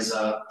property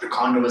your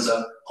condo as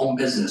a home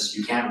business.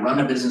 You can't run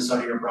a business out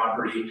of your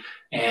property,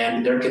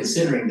 and they're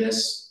considering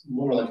this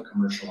more like a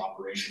commercial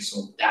operation.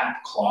 So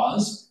that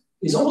clause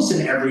is almost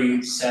in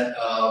every set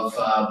of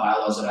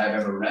bylaws that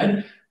I've ever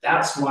read.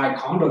 That's why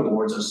condo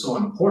boards are so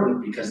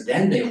important, because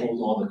then they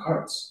hold all the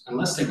cards.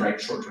 Unless they write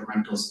short-term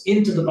rentals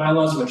into the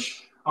bylaws,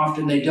 which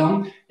often they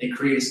don't, they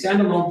create a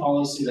standalone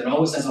policy that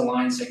always has a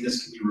line saying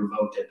this can be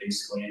revoked at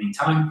basically any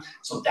time.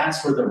 So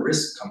that's where the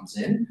risk comes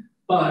in.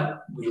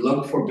 But we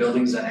look for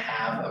buildings that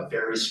have a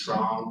very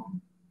strong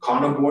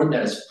condo board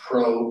that is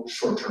pro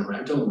short-term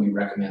rental, and we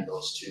recommend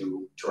those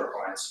to our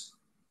clients.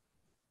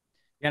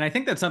 And I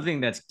think that's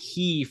something that's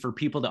key for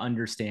people to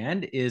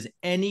understand is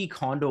any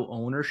condo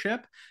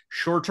ownership,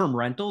 short-term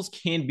rentals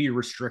can be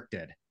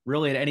restricted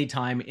really at any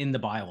time in the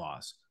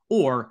bylaws,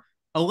 or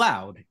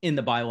allowed in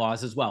the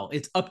bylaws as well.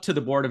 It's up to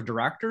the board of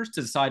directors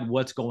to decide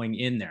what's going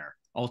in there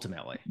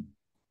ultimately.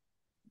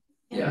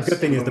 Yes. The good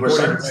thing is the board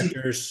of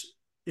directors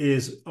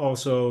is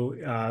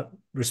also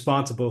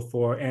responsible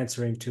for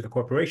answering to the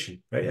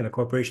corporation, right? And the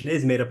corporation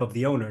is made up of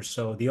the owners.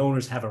 So the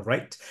owners have a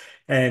right.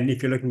 And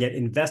if you're looking at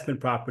investment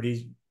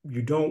properties,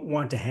 you don't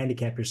want to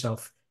handicap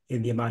yourself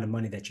in the amount of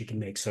money that you can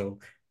make. So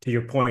to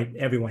your point,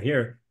 everyone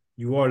here,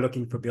 you are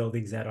looking for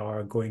buildings that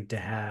are going to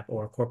have,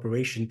 or a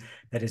corporation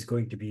that is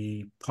going to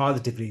be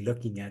positively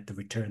looking at the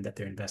return that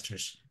their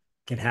investors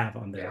can have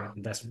on their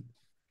investment.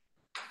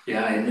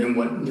 Yeah, and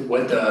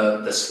what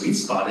the sweet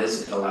spot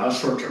is, it allows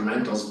short-term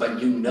rentals, but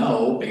you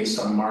know, based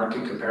on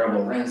market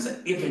comparable rents,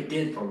 that if it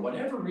did, for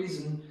whatever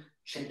reason,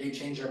 they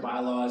change their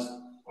bylaws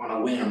on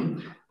a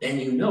whim, then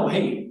you know,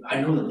 hey,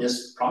 I know that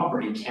this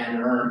property can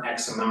earn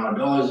X amount of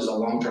dollars as a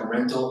long-term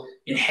rental.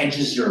 It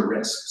hedges your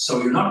risk.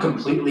 So you're not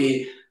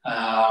completely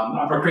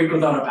up a creek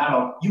without a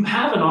paddle. You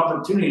have an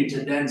opportunity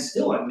to then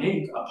still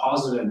make a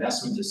positive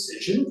investment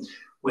decision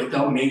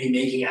without maybe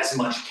making as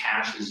much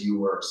cash as you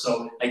were.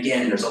 So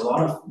again, there's a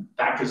lot of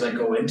factors that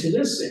go into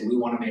this, and we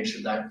want to make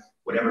sure that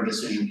whatever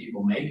decision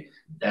people make,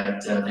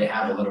 that they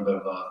have a little bit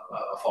of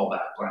a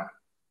fallback plan.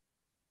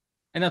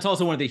 And that's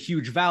also one of the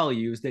huge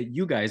values that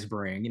you guys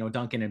bring,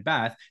 Duncan and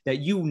Beth, that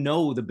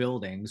the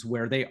buildings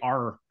where they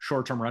are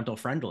short-term rental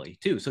friendly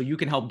too. So you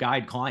can help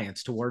guide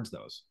clients towards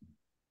those.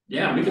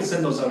 Yeah, we can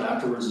send those out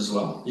afterwards as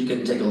well. You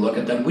can take a look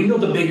at them. We know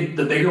the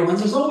bigger ones.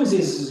 There's always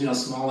these,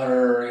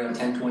 smaller,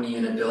 10, 20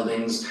 unit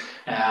buildings.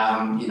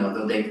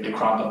 They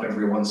crop up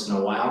every once in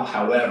a while.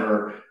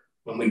 However,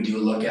 when we do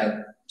look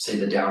at, say,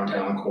 the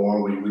downtown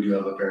core, we do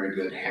have a very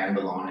good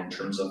handle on in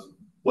terms of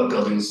what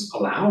buildings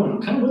allow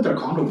and kind of what their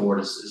condo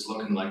board is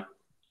looking like.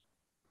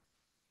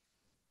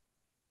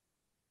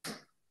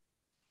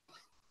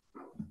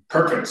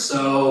 Perfect.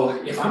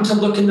 So if I'm to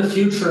look in the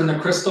future in the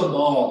crystal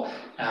ball,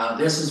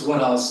 this is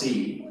what I'll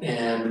see.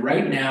 And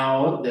right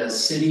now, the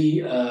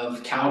city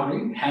of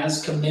Calgary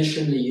has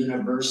commissioned the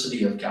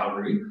University of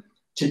Calgary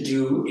to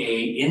do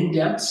a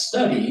in-depth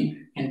study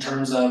in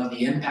terms of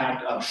the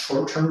impact of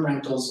short-term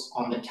rentals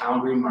on the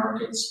Calgary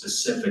market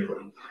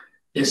specifically.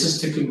 This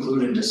is to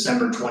conclude in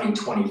December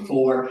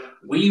 2024.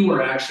 We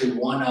were actually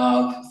one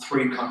of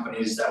 3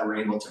 companies that were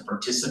able to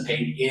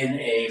participate in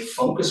a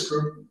focus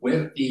group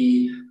with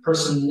the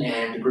person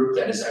and group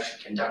that is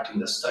actually conducting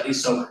the study.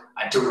 So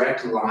a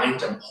direct line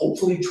to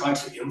hopefully try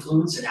to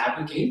influence and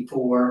advocate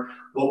for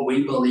what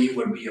we believe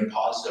would be a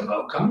positive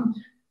outcome.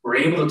 We're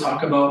able to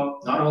talk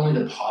about not only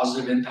the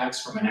positive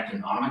impacts from an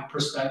economic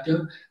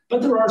perspective,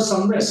 but there are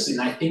some risks. And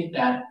I think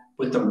that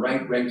with the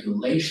right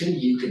regulation,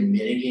 you can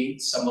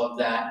mitigate some of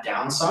that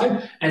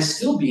downside and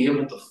still be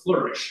able to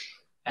flourish.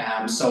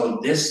 So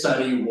this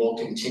study will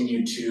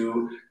continue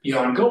to be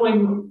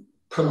ongoing.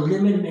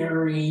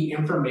 Preliminary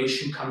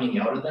information coming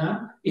out of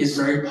that is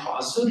very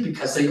positive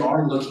because they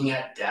are looking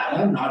at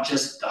data, not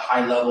just the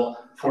high level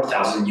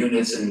 4,000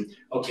 units. And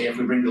okay, if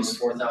we bring those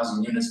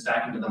 4,000 units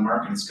back into the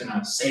market, it's going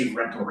to save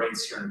rental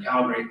rates here in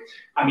Calgary.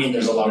 I mean,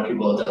 there's a lot of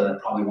people out there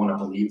that probably want to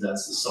believe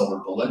that's the silver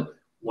bullet,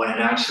 when in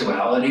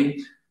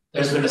actuality,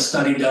 there's been a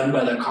study done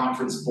by the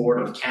Conference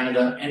Board of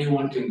Canada.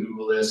 Anyone can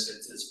Google this,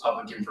 it's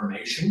public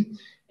information.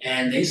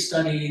 And they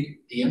studied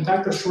the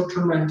impact of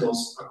short-term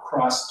rentals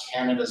across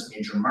Canada's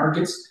major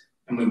markets.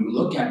 And when we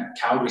look at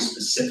Calgary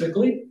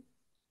specifically,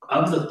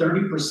 of the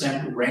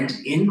 30% rent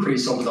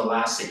increase over the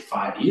last, say,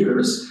 5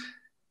 years,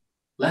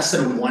 less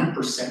than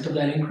 1% of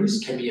that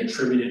increase can be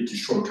attributed to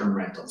short-term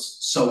rentals.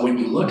 So when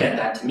you look at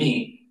that, to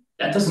me,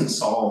 that doesn't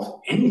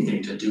solve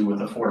anything to do with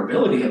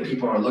affordability, and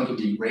people are looking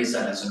to raise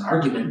that as an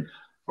argument.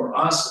 For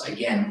us,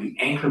 again, we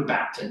anchor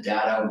back to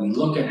data. We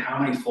look at how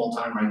many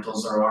full-time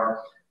rentals there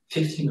are.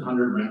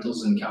 1,500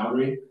 rentals in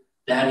Calgary.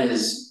 That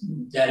is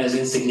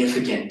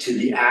insignificant to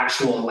the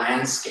actual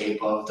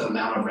landscape of the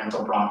amount of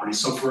rental property.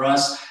 So for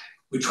us,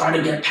 we try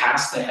to get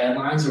past the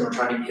headlines, and we're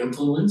trying to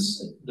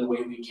influence the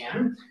way we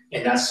can.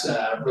 And that's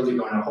really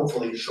going to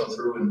hopefully show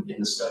through in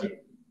the study.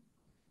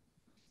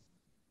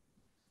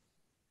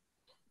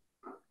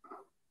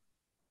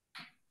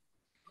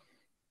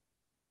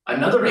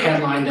 Another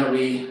headline that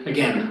we,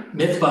 again,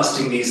 myth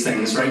busting these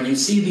things, right? You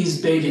see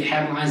these big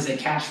headlines that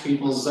catch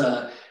people's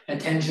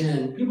attention,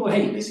 and people,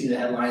 hey, they see the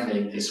headline,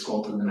 they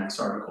scroll to the next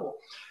article.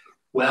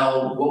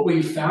 Well, what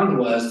we found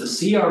was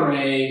the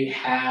CRA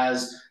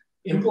has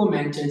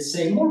implemented,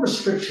 say, more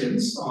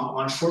restrictions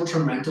on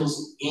short-term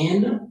rentals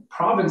in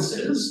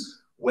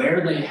provinces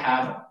where they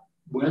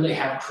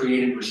have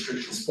created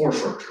restrictions for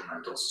short-term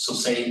rentals. So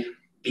say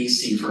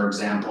BC, for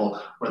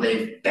example, where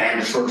they've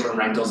banned short-term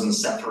rentals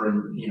except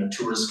for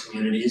tourist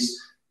communities.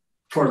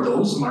 For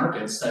those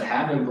markets that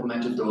have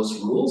implemented those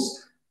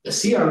rules, the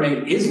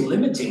CRA is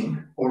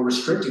limiting or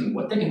restricting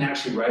what they can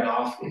actually write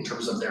off in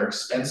terms of their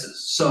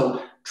expenses.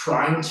 So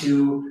trying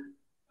to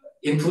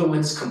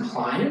influence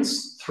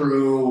compliance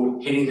through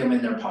hitting them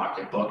in their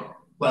pocketbook.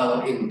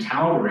 Well, in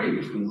Calgary,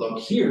 if we look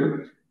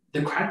here,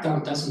 the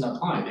crackdown doesn't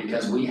apply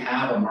because we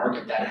have a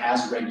market that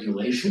has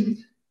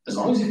regulation. As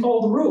long as you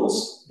follow the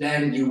rules,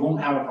 then you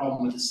won't have a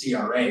problem with the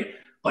CRA.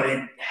 But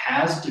it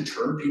has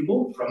deterred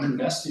people from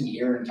investing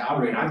here in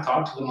Calgary. And I've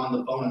talked to them on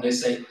the phone and they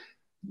say,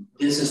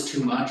 this is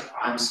too much.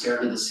 I'm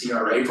scared of the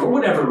CRA for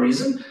whatever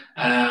reason.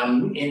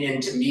 And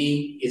to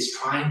me, it's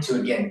trying to,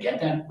 again,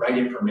 get that right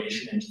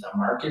information into the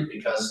market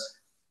because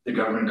the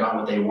government got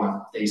what they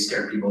want. They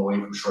scared people away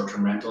from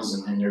short-term rentals,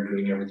 and they're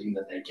doing everything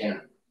that they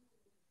can.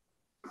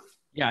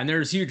 Yeah, and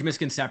there's huge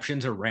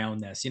misconceptions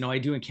around this. I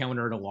do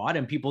encounter it a lot,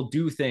 and people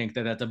do think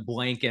that that's a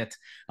blanket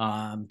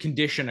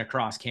condition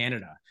across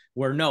Canada.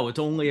 Where no, it's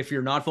only if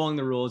you're not following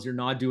the rules, you're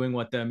not doing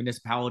what the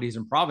municipalities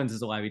and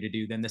provinces allow you to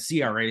do, then the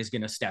CRA is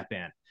going to step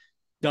in.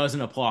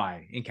 Doesn't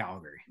apply in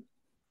Calgary.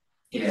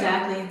 Yeah.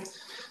 Exactly.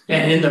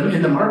 And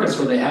in the markets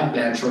where they have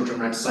banned short-term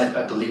rentals,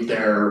 I believe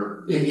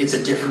it's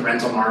a different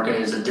rental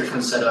market, it's a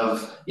different set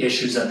of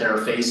issues that they're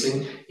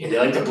facing. And they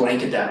like to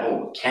blanket that,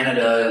 oh,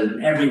 Canada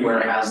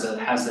everywhere has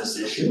this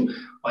issue.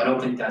 Well, I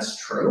don't think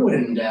that's true.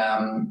 And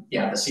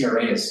yeah, the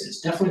CRA is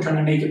definitely trying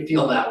to make it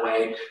feel that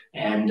way.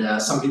 And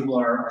some people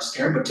are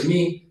scared. But to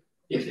me,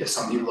 if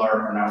some people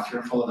are now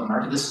fearful of the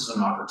market, this is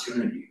an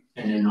opportunity,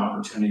 and an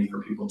opportunity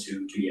for people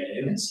to get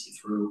in and see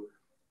through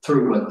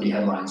what the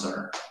headlines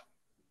are.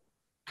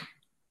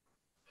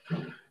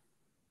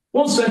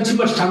 Won't spend too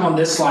much time on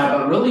this slide,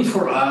 but really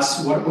for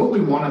us, what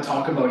we want to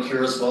talk about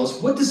here as well is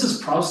what does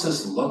this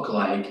process look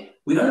like?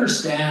 We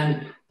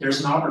understand there's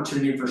an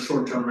opportunity for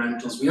short-term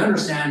rentals. We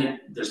understand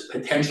there's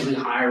potentially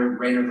higher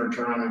rate of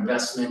return on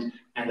investment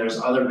and there's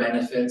other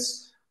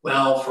benefits.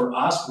 Well, for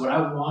us, what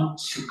I want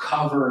to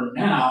cover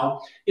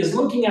now is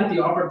looking at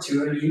the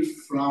opportunity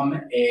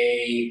from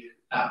a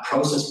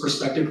process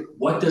perspective.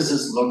 What does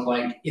this look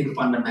like in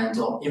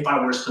fundamental if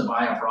I was to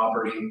buy a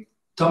property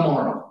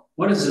tomorrow?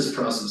 What does this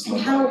process look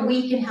like? And how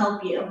we can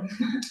help you.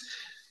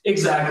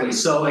 Exactly.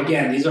 So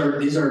again, these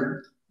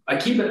are I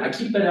keep it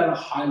at a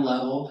high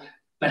level,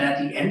 but at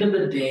the end of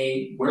the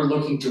day, we're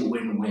looking to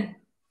win-win.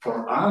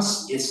 For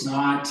us, it's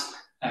not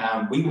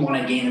we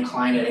want to gain a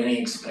client at any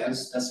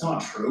expense. That's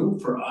not true.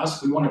 For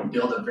us, we want to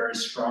build a very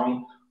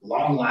strong,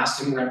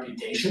 long-lasting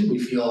reputation. We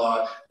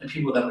feel the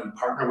people that we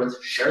partner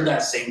with share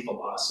that same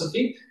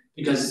philosophy,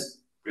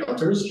 because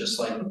realtors, just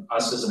like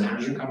us as a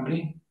management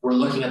company, we're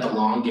looking at the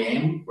long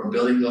game. We're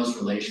building those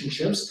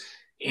relationships,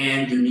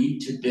 and you need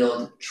to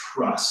build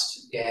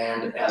trust.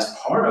 And as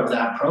part of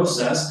that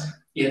process,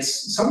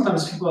 it's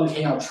sometimes people are like,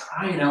 hey, I'll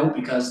try it out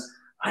because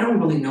I don't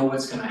really know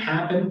what's going to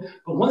happen.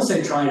 But once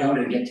they try it out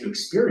and get to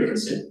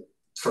experience it,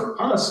 for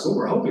us, what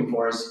we're hoping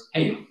for is,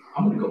 hey,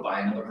 I'm going to go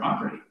buy another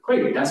property.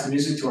 Great, that's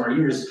music to our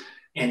ears.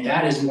 And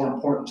that is more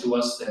important to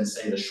us than,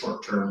 say, the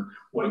short term,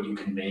 what you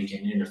can make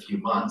in a few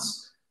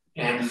months.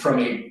 And from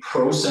a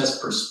process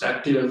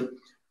perspective,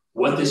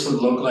 what this would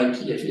look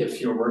like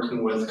if you're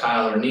working with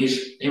Kyle or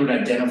Nish, they would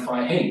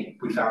identify, hey,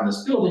 we found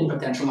this building,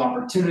 potential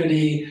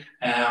opportunity.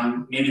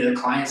 Maybe the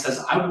client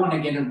says, I want to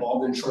get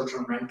involved in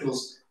short-term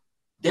rentals.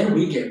 Then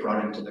we get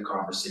brought into the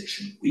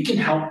conversation. We can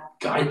help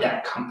guide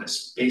that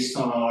compass based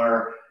on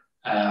our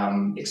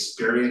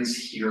experience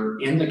here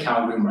in the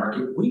Calgary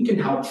market. We can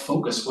help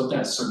focus what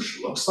that search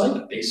looks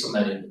like based on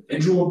that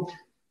individual.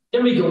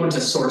 Then we go into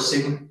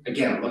sourcing,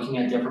 again, looking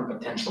at different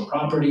potential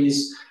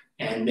properties,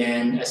 and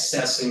then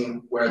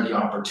assessing where the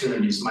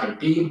opportunities might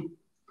be.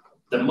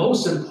 The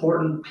most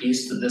important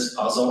piece to this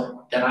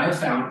puzzle that I've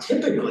found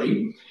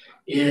typically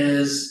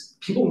is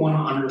people want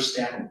to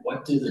understand,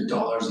 what do the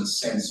dollars and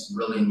cents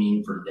really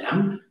mean for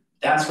them?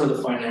 That's where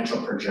the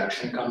financial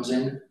projection comes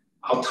in.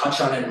 I'll touch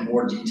on it in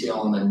more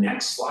detail in the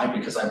next slide,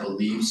 because I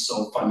believe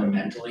so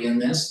fundamentally in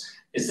this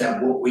is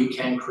that what we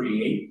can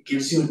create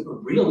gives you a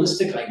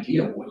realistic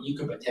idea of what you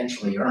could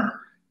potentially earn.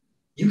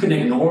 You can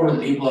ignore when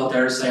people out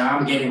there say,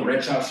 I'm getting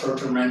rich off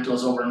short-term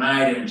rentals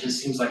overnight, and it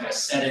just seems like I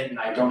said it and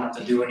I don't have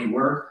to do any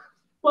work.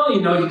 Well,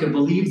 you can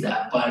believe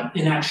that, but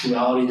in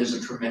actuality, there's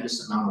a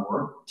tremendous amount of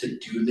work to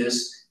do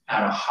this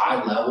at a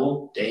high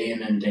level, day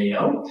in and day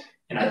out.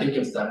 And I think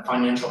if that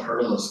financial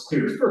hurdle is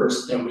cleared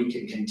first, then we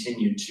can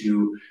continue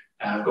to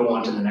go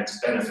on to the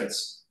next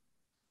benefits.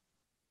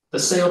 The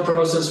sale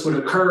process would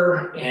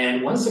occur,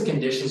 and once the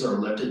conditions are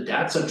lifted,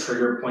 that's a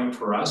trigger point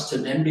for us to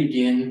then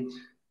begin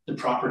the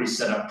property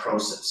setup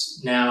process.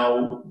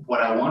 Now,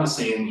 what I want to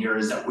say in here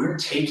is that we're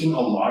taking a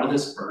lot of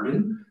this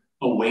burden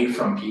away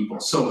from people.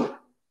 So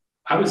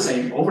I would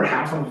say over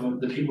half of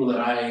the people that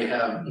I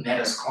have met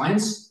as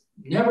clients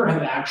never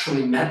have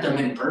actually met them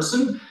in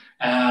person.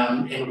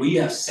 And we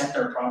have set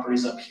their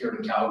properties up here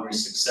in Calgary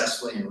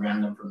successfully and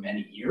ran them for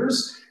many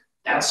years.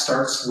 That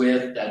starts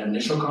with that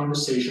initial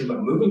conversation,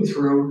 but moving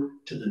through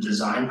to the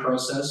design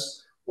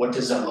process. What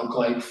does that look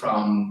like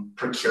from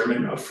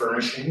procurement of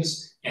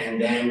furnishings and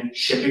then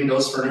shipping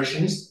those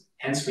furnishings?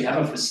 Hence, we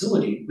have a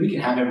facility. We can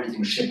have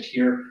everything shipped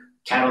here,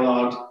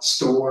 cataloged,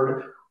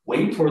 stored,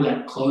 wait for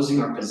that closing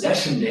or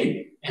possession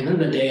date. And then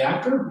the day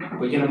after,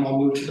 we get them all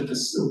moved to the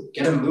facility,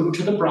 get them moved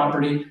to the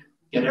property,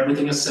 get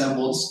everything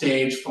assembled,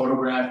 staged,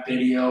 photographed,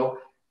 video,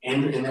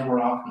 and then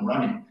we're off and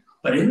running.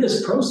 But in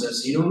this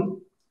process, you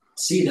don't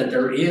see that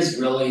there is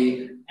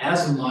really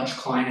as much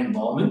client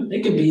involvement.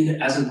 They can be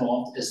as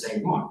involved as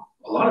they want.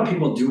 A lot of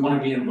people do want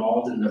to be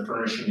involved in the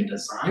furnishing and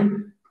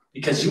design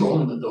because you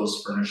own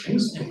those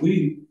furnishings, and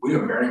we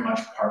are very much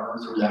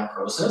partnered through that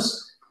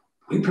process.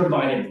 We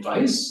provide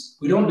advice.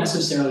 We don't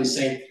necessarily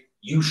say,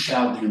 you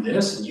shall do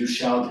this and you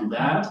shall do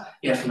that.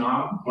 If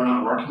not, we're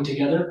not working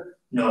together.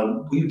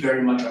 No, we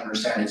very much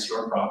understand it's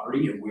your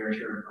property, and we're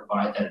here to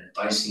provide that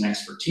advice and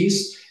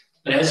expertise.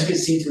 But as you can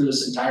see through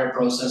this entire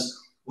process,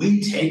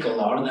 we take a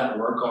lot of that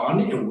work on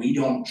and we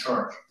don't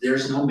charge.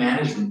 There's no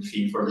management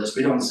fee for this.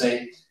 We don't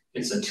say,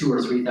 it's a $2,000 or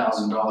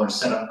 $3,000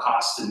 setup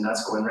cost, and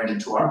that's going right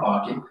into our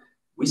pocket.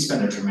 We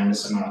spend a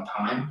tremendous amount of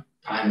time.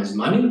 Time is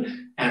money.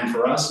 And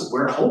for us,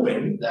 we're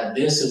hoping that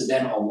this is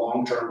then a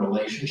long-term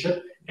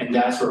relationship, and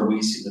that's where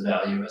we see the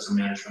value as a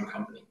management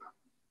company.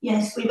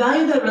 Yes, we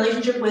value the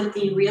relationship with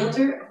the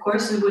realtor, of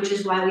course, which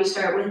is why we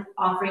start with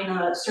offering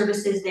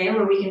services there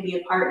where we can be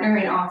a partner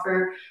and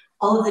offer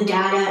all of the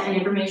data and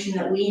information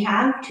that we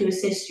have to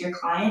assist your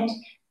client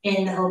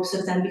in the hopes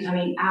of them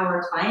becoming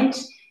our client.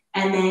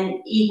 And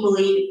then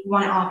equally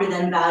want to offer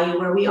them value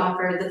where we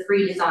offer the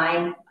free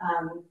design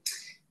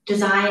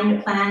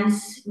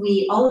plans.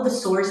 All of the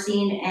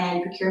sourcing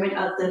and procurement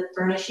of the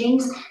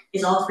furnishings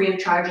is all free of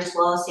charge as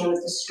well, same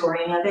with the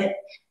storing of it.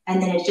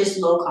 And then it's just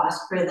low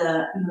cost for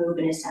the move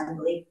and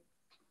assembly.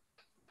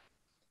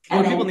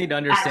 What people need to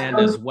understand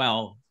as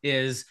well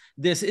is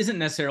this isn't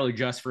necessarily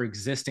just for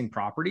existing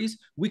properties.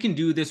 We can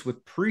do this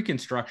with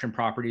pre-construction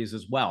properties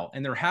as well.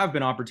 And there have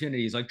been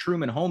opportunities like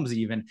Truman Homes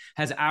even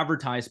has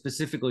advertised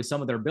specifically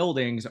some of their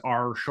buildings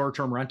are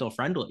short-term rental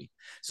friendly.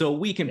 So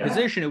we can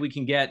position it, we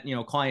can get,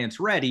 clients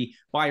ready,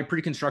 buy a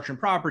pre-construction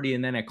property,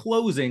 and then at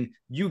closing,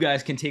 you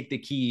guys can take the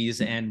keys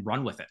and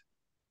run with it.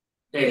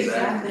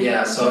 Exactly.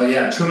 Yeah. So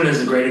Truman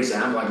is a great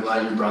example. I'm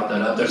glad you brought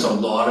that up. There's a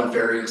lot of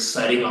very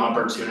exciting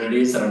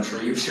opportunities that I'm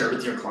sure you've shared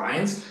with your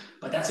clients,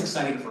 but that's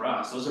exciting for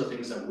us. Those are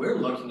things that we're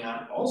looking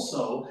at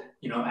also,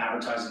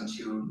 advertising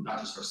to not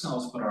just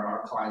ourselves, but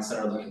our clients that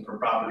are looking for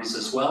properties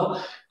as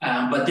well.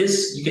 But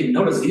you can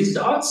notice these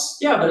dots.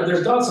 Yeah, but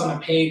there's dots on a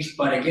page,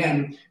 but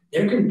again,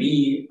 there can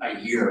be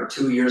a year or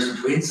 2 years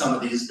between some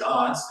of these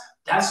dots.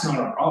 That's not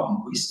a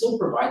problem. We still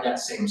provide that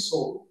same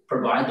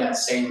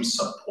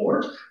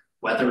support.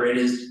 Whether it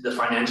is the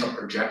financial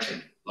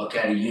projection, look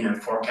at a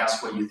unit,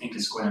 forecast what you think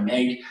it's going to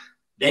make,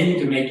 then you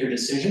can make your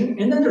decision.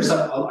 And then there's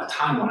a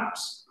time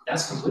lapse.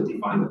 That's completely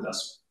fine with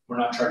us. We're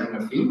not charging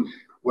a fee.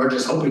 We're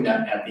just hoping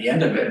that at the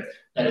end of it,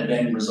 that it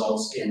then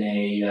results in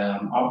a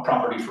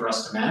property for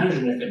us to manage.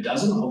 And if it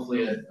doesn't,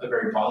 hopefully a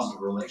very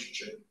positive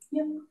relationship.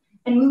 Yep.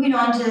 And moving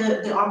on to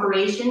the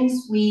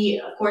operations,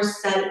 we of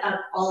course set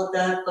up all of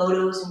the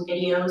photos and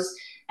videos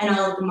and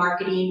all of the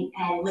marketing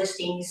and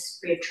listings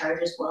free of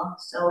charge as well.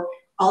 So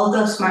all of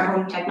those smart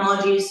home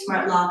technologies,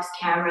 smart locks,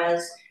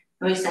 cameras,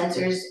 noise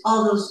sensors,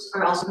 all of those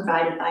are also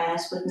provided by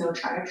us with no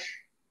charge.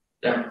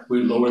 Yeah,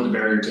 we lower the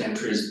barrier to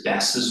entry as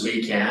best as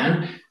we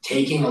can,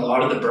 taking a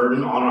lot of the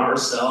burden on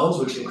ourselves,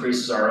 which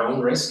increases our own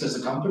risk as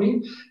a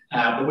company.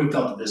 But we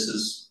felt that this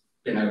has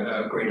been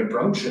a great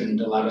approach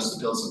and allowed us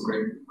to build some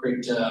great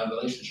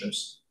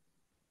relationships.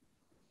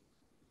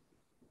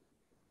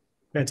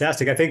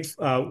 Fantastic. I think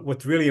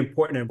what's really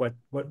important and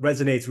what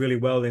resonates really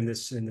well in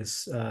this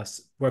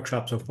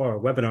workshop so far,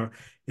 or webinar,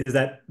 is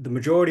that the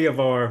majority of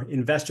our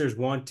investors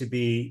want to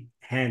be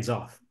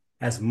hands-off.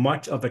 As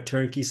much of a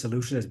turnkey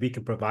solution as we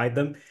can provide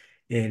them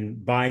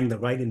in buying the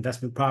right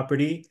investment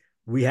property,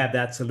 we have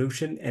that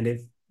solution, and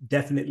it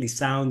definitely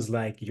sounds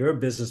like your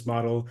business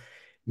model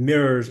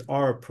mirrors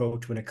our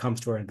approach when it comes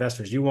to our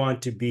investors. You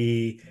want to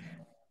be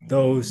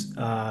those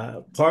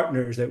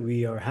partners that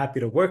we are happy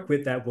to work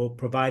with that will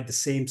provide the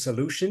same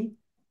solution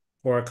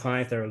for our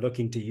clients that are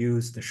looking to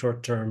use the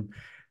short-term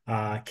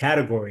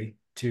category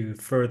to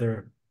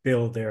further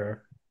build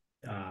their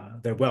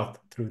wealth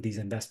through these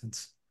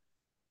investments.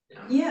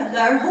 Yeah,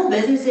 our whole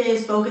business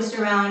is focused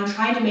around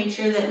trying to make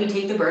sure that we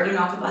take the burden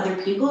off of other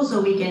people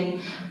so we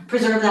can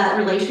preserve that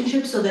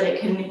relationship so that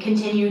it can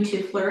continue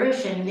to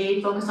flourish, and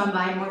they focus on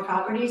buying more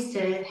properties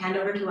to hand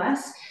over to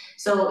us.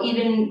 So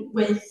even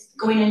with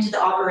going into the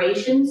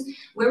operations,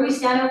 where we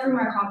stand out from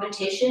our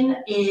competition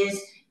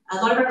is a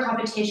lot of our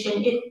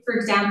competition, if, for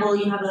example,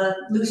 you have a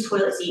loose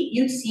toilet seat,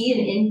 you'd see an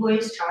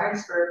invoice charge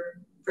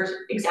for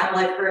example,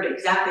 I've heard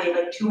exactly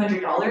like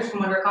 $200 from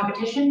one of our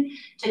competition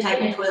to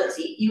tighten a toilet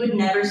seat. You would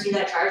never see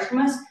that charge from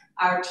us.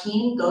 Our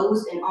team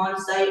goes and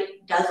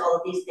on-site does all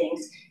of these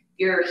things. If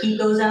your heat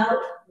goes out,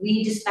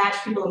 we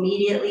dispatch people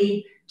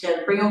immediately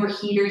to bring over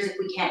heaters if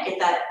we can't get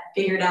that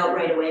figured out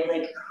right away.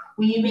 Like,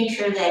 we make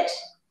sure that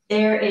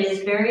there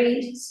is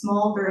very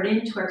small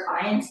burden to our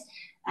clients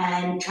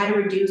and try to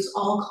reduce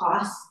all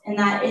costs. And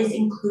that is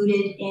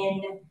included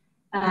in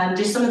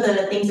just some of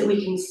the things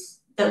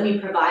that we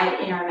provide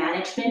in our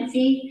management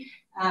fee.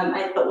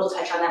 But we'll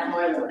touch on that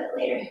more a little bit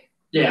later.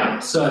 Yeah,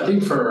 so I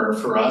think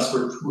for us,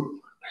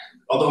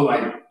 although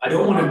I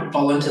don't want to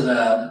fall into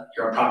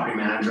you're a property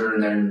manager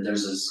and then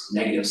there's this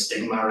negative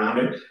stigma around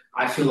it.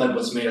 I feel like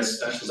what's made us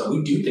special is that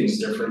we do things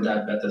different.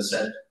 That Beth has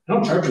said, I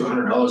don't charge you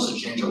 $100 to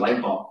change a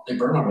light bulb. They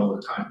burn out all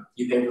the time.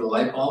 You pay for the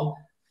light bulb.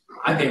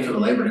 I pay for the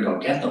labor to go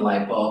get the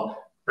light bulb,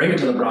 bring it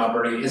to the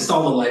property,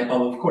 install the light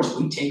bulb. Of course,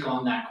 we take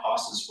on that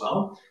cost as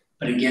well.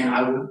 But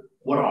again,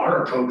 what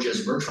our approach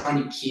is, we're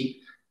trying to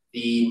keep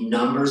the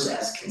numbers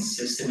as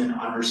consistent and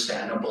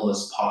understandable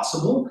as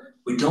possible.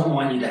 We don't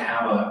want you to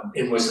have an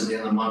invoice at the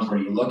end of the month where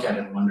you look at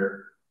it and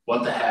wonder,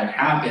 what the heck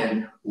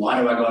happened?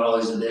 Why do I got all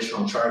these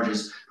additional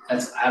charges?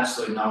 That's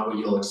absolutely not what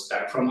you'll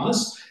expect from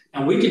us.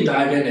 And we can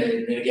dive in,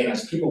 and again,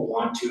 as people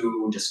want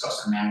to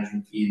discuss the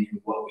management fee and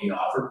what we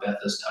offer, Beth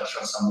has touched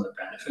on some of the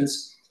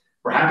benefits.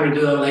 we're happy to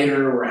do that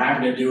later. We're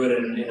happy to do it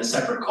in a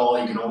separate call.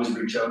 You can always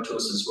reach out to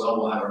us as well.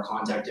 We'll have our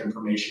contact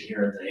information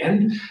here at the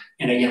end.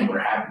 And again, we're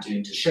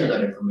happy to share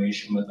that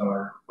information with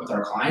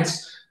our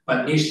clients.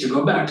 But Nish, to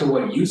go back to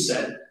what you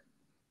said,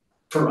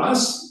 for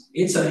us,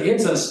 it's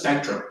a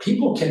spectrum.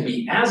 People can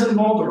be as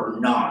involved or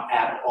not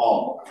at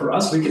all. For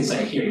us, we can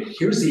say,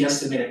 here's the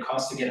estimated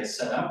cost to get it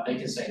set up. They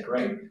can say,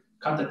 great,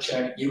 cut the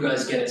check, you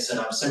guys get it set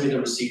up, send me the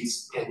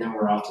receipts, and then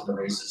we're off to the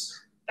races.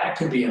 That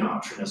could be an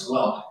option as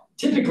well.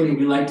 Typically,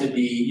 we like to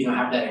be,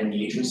 have that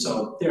engagement,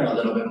 so they're a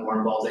little bit more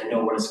involved. They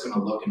know what it's going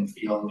to look and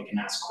feel, and they can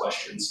ask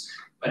questions.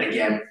 But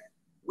again,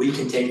 we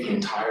can take the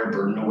entire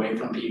burden away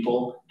from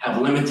people,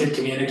 have limited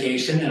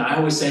communication, and I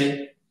always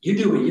say, you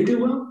do what you do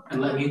well,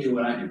 and let me do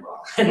what I do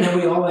well. And then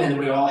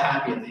we're all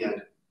happy at the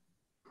end.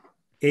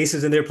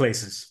 Aces in their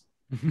places.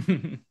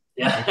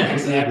 Yeah,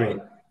 exactly.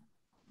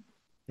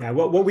 Yeah,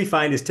 what we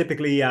find is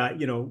typically,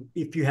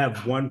 if you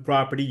have one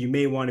property, you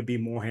may want to be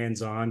more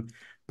hands-on,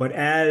 but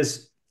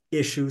as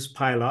issues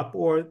pile up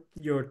or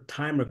your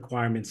time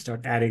requirements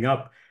start adding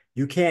up,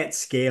 you can't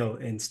scale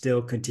and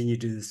still continue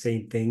to do the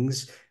same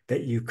things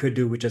that you could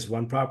do with just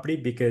one property,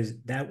 because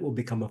that will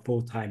become a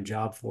full-time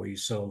job for you.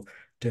 So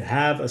to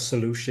have a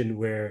solution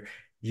where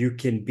you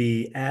can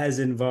be as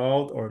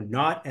involved or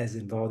not as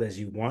involved as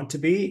you want to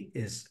be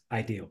is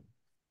ideal.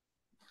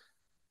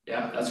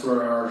 Yeah, that's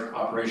where our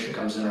operation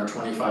comes in, our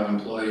 25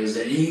 employees.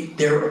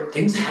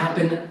 Things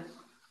happen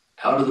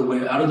out of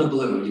the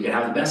blue. You can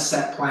have the best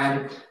set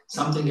plan,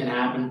 something can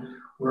happen.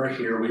 We're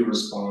here, we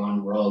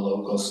respond, we're all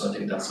local, so I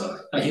think that's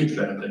a huge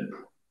benefit.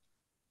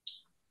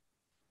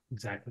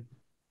 Exactly.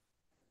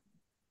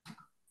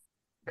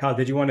 Kyle,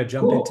 did you want to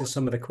jump into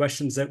some of the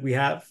questions that we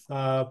have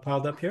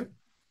piled up here?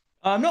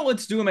 No,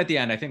 let's do them at the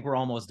end. I think we're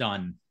almost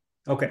done.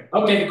 Okay.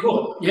 Okay,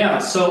 cool. Yeah,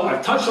 so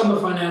I've touched on the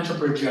financial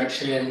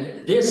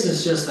projection. This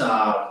is just,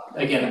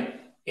 again,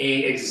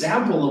 an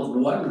example of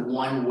what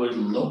one would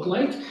look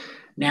like.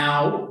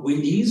 Now,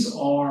 these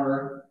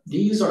are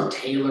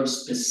tailored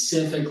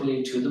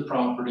specifically to the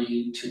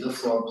property, to the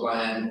floor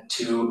plan,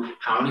 to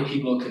how many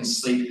people can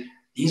sleep.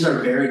 These are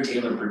very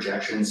tailored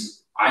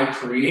projections. I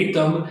create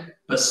them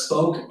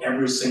bespoke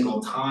every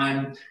single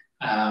time.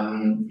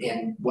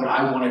 And what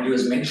I want to do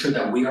is make sure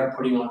that we are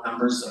putting on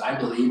numbers that I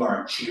believe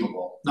are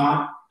achievable.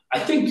 Not, I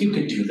think you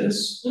could do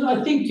this.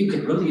 I think you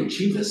could really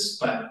achieve this,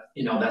 but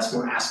that's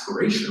more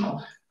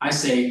aspirational. I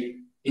say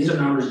these are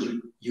numbers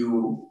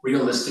you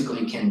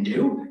realistically can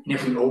do, and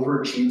if we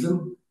overachieve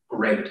them,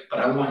 great. But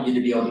I want you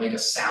to be able to make a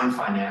sound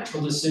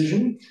financial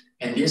decision,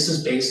 and this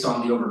is based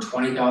on the over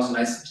 20,000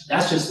 nights.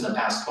 That's just in the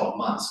past 12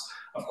 months.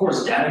 Of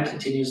course, data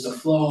continues to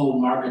flow,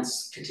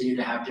 markets continue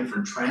to have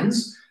different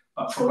trends.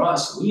 But for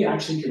us, we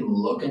actually can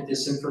look at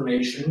this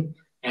information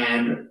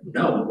and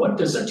know, what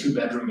does a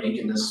 2-bedroom make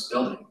in this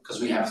building? Because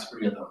we have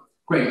 3 of them.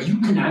 Great, you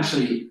can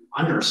actually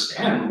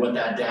understand what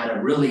that data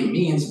really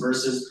means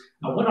versus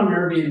one on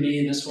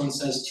Airbnb, this one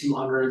says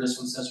 200, this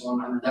one says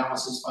 100, that one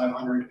says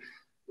 500.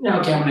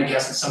 Okay, I'm gonna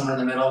guess it's somewhere in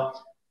the middle.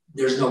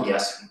 There's no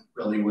guessing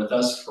really with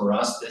us. For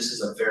us, this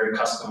is a very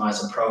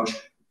customized approach.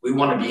 We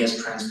want to be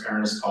as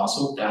transparent as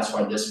possible. That's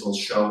why this will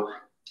show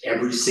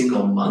every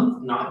single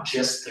month, not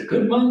just the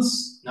good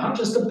months, not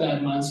just the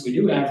bad months. We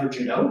do average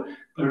it out,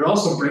 but it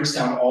also breaks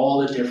down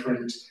all the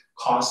different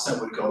costs that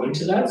would go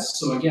into that.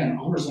 So again,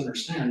 owners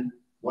understand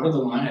what are the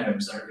line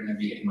items that are going to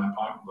be hitting my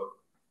pocketbook.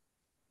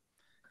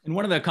 And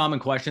one of the common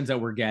questions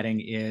that we're getting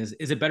is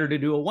it better to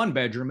do a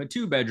 1-bedroom, a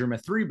 2-bedroom, a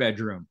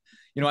 3-bedroom?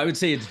 I would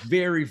say it's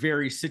very,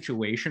 very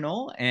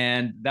situational.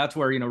 And that's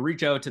where,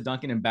 reach out to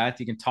Duncan and Beth.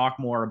 You can talk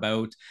more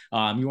about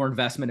your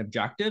investment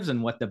objectives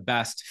and what the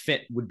best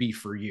fit would be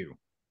for you.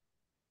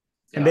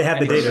 And they have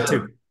the data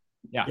too.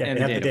 Yeah, and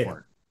they have the data for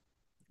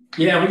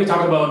it. Yeah, we can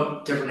talk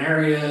about different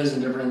areas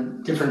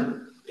and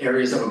different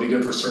areas that would be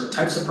good for certain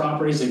types of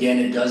properties. Again,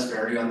 it does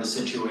vary on the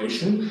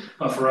situation,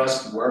 but for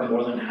us, we're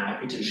more than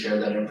happy to share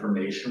that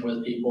information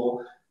with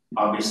people.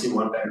 Obviously,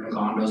 1-bedroom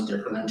condo is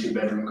different than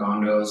 2-bedroom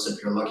condos.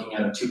 If you're looking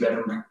at a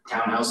 2-bedroom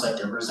townhouse, that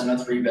differs than a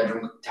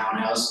 3-bedroom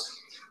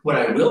townhouse. What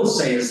I will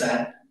say is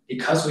that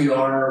because we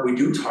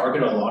do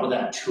target a lot of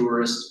that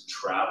tourist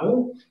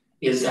travel,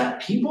 is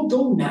that people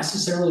don't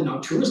necessarily know,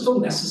 tourists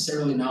don't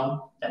necessarily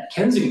know that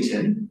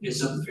Kensington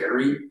is a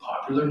very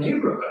popular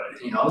neighborhood.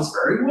 It's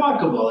very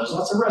walkable. There's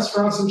lots of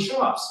restaurants and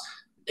shops.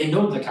 They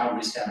know the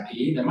Calgary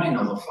Stampede. They might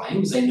know the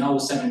Flames. They know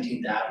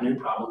 17th Avenue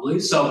probably.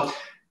 So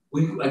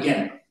we have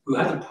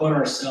to put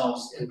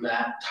ourselves in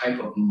that type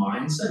of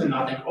mindset and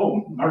not think,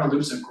 oh, Marda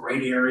Loop's a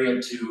great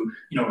area to,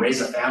 raise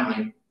a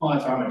family. Well,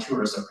 if I'm a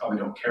tourist, I probably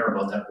don't care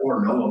about that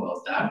or know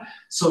about that.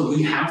 So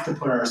we have to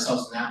put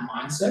ourselves in that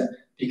mindset,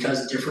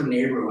 because different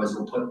neighborhoods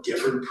will put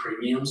different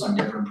premiums on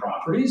different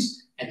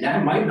properties. And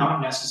that might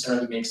not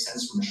necessarily make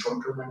sense from a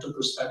short-term rental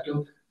perspective,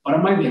 but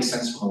it might make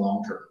sense from a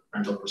long-term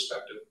rental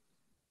perspective.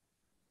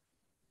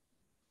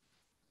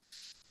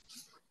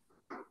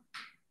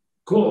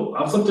 Cool,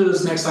 I'll flip to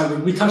this next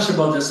slide. We touched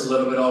about this a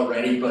little bit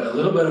already, but a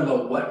little bit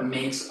about what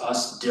makes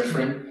us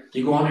different. If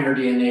you go on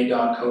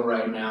airdna.co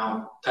right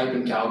now, type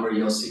in Calgary,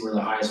 you'll see we're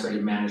the highest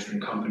rated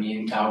management company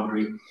in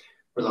Calgary.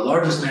 We're the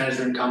largest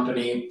management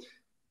company.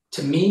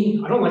 To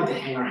me, I don't like to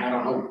hang our hat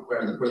on, oh,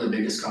 we're the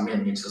biggest company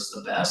that makes us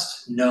the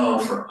best. No,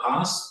 for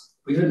us,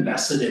 we've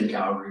invested in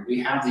Calgary. We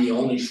have the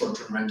only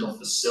short-term rental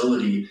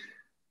facility.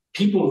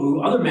 People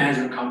who, other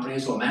management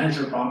companies will manage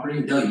your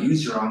property, they'll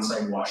use your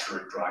on-site washer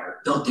and dryer.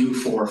 They'll do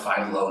 4 or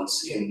 5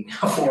 loads in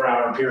a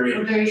 4-hour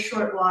period. A very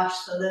short wash,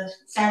 so the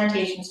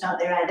sanitation's not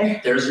there either.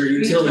 There's your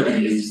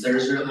utilities,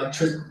 there's your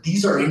electricity.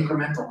 These are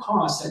incremental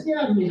costs that,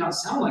 yeah, it may not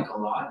sound like a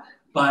lot,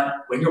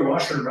 but when your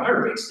washer and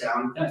dryer breaks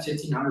down, that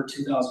 $1,500,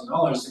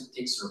 $2,000 it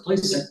takes to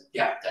replace it,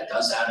 yeah, that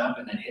does add up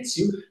and then hits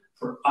you.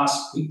 For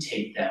us, we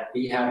take that.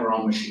 We have our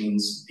own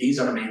machines. These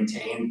are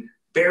maintained.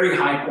 Very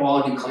high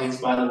quality cleans,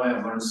 by the way.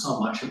 I've learned so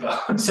much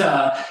about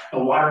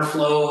water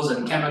flows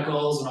and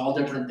chemicals and all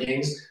different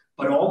things.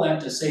 But all that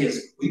to say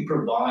is we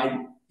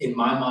provide, in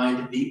my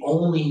mind, the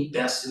only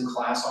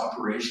best-in-class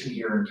operation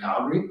here in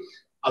Calgary.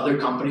 Other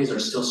companies are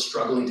still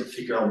struggling to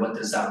figure out what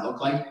does that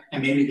look like,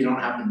 and maybe they don't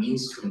have the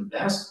means to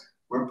invest.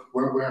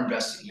 We're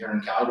investing here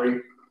in Calgary.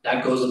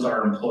 That goes with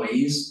our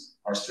employees.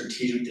 Our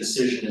strategic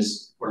decision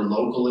is we're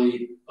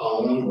locally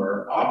owned,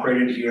 we're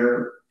operated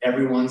here.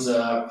 Everyone's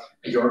a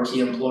Yorkie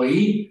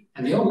employee,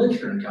 and they all live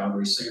here in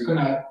Calgary. So you're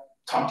gonna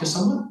talk to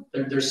someone.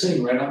 They're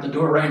sitting right out the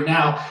door right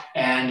now,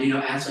 and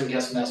answering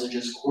guest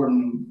messages,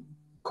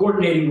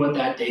 coordinating what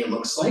that day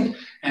looks like,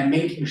 and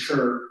making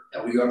sure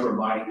that we are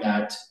providing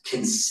that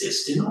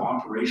consistent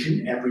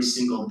operation every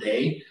single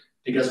day.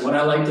 Because what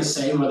I like to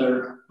say,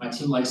 whether my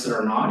team likes it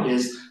or not,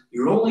 is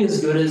you're only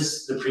as good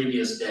as the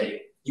previous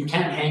day. You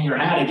can't hang your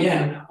hat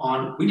again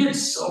on, we did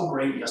so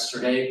great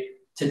yesterday,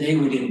 today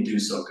we didn't do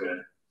so good.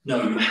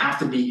 No, you have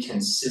to be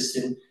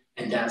consistent,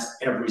 and that's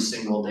every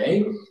single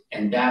day.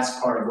 And that's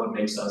part of what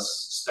makes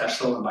us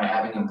special. And by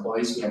having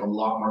employees, we have a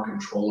lot more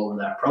control over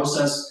that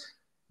process.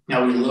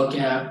 Now we look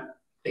at,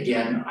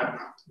 again,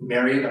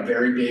 Marriott, a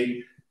very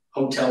big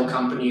hotel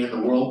company in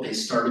the world. They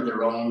started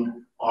their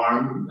own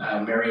arm,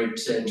 Marriott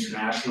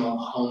International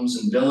Homes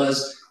and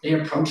Villas. They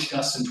approached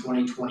us in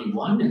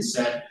 2021 and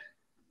said,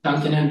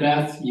 Duncan and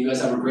Beth, you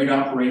guys have a great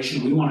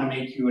operation. We want to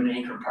make you an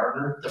anchor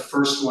partner, the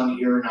first one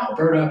here in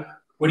Alberta.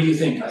 What do you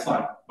think? I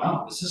thought,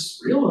 wow, is this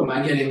real? Am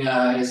I getting,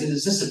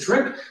 is this a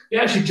trick? We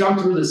actually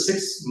jumped through the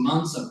 6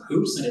 months of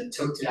hoops that it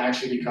took to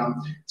actually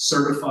become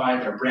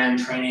certified, their brand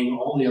training,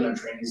 all the other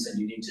trainings that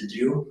you need to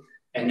do.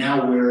 And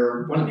now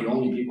we're one of the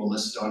only people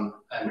listed on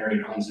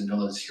Marriott Homes and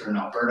Villas here in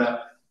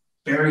Alberta.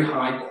 Very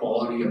high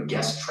quality of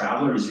guest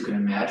traveler, as you can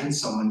imagine,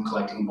 someone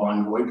collecting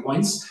Bonvoy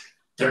points.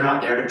 They're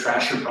not there to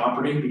trash your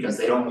property because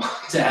they don't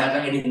want to have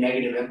any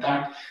negative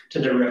impact to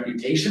their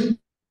reputation.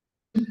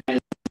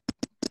 And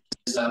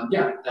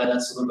yeah,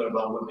 that's a little bit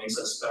about what makes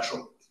us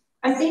special.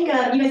 I think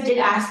you guys did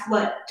ask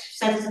what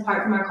sets us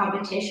apart from our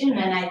competition,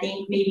 and I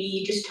think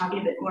maybe just talking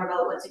a bit more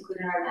about what's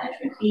included in our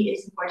management fee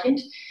is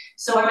important.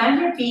 So our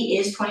management fee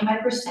is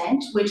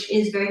 25%, which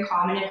is very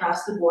common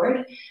across the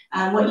board.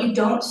 What you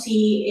don't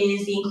see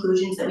is the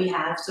inclusions that we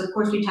have. So of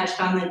course we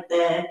touched on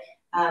the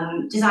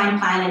design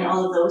plan and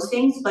all of those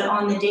things, but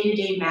on the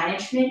day-to-day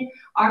management,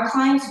 our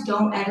clients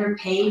don't ever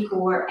pay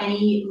for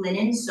any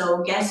linen,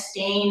 so guest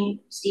stain,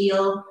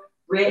 steel,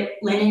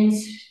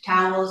 linens,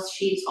 towels,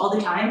 sheets, all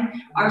the time.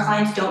 Our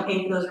clients don't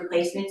pay for those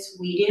replacements,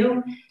 we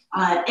do.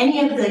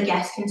 Any of the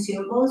guest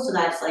consumables, so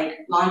that's like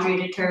laundry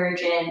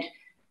detergent,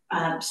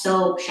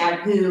 soap,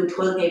 shampoo,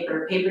 toilet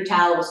paper, paper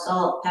towels,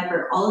 salt,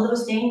 pepper, all of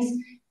those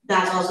things,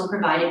 that's also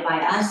provided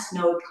by us,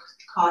 no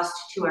cost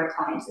to our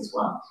clients as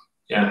well.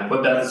 Yeah,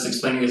 what Beth is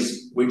explaining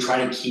is we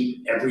try to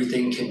keep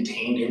everything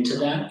contained into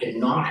that and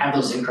not have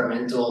those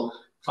incremental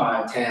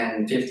 $5,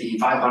 $10, $50,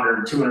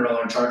 $500,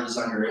 $200 charges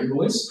on your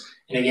invoice.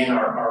 And again,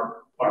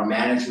 our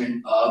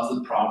management of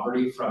the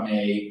property from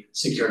a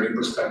security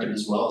perspective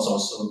as well is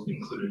also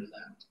included in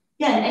that.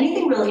 Yeah, and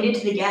anything related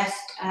to the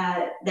guest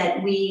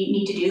that we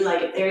need to do,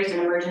 like if there's an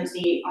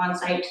emergency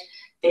on-site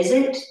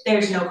visit,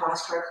 there's no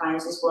cost to our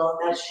clients as well.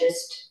 That's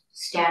just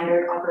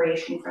standard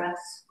operation for us.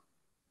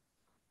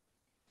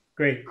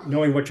 Great.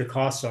 Knowing what your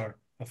costs are,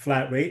 a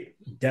flat rate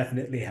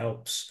definitely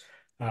helps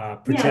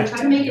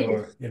protect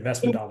your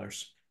investment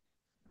dollars.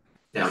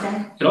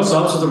 Yeah, it also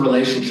helps with the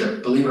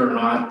relationship. Believe it or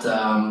not,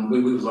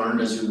 we've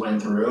learned as we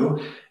went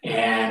through.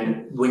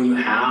 And when you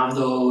have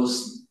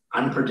those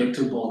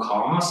unpredictable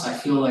costs, I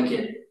feel like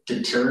it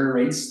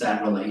deteriorates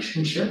that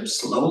relationship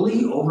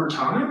slowly over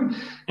time.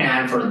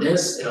 And for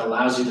this, it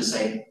allows you to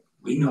say,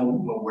 we know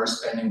what we're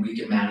spending, we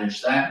can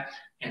manage that.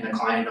 And the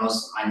client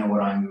knows, I know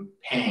what I'm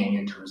paying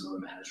in terms of the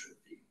management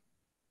fee.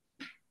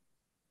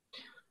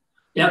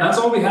 Yeah, that's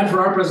all we had for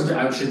our presentation.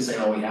 I shouldn't say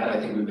all we had. I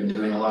think we've been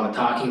doing a lot of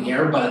talking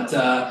here, but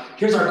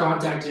here's our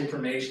contact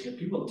information. If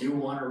people do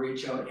want to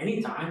reach out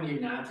anytime,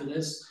 even after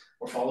this,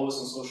 or follow us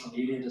on social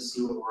media to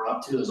see what we're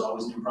up to. There's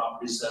always new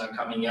properties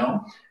coming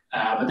out.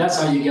 But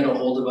that's how you get a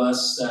hold of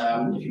us.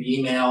 If you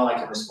email, I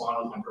can respond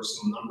with my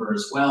personal number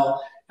as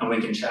well, and we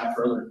can chat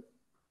further.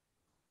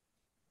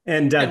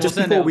 And just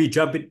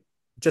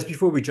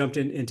before we jumped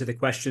into the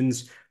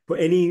questions, for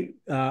any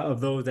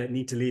of those that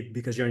need to leave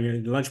because you're on your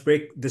lunch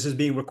break, this is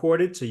being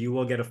recorded, so you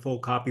will get a full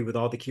copy with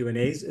all the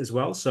Q&As as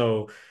well.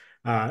 So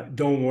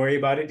Don't worry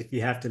about it if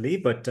you have to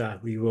leave, but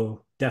we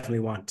will definitely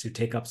want to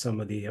take up some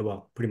of the,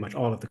 well, pretty much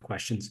all of the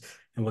questions,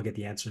 and we'll get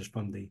the answers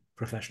from the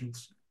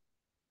professionals.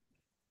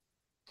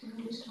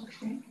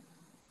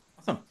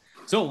 Awesome.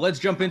 So let's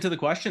jump into the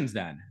questions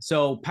then.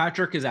 So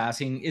Patrick is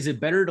asking, is it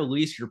better to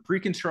lease your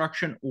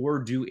pre-construction or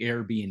do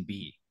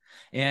Airbnb?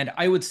 And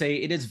I would say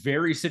it is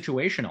very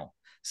situational.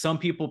 Some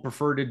people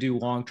prefer to do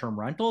long-term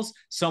rentals.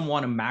 Some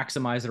want to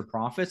maximize their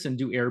profits and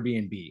do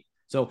Airbnb.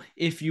 So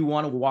if you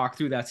want to walk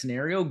through that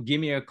scenario,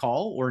 give me a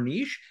call or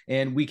niche,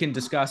 and we can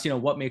discuss,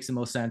 what makes the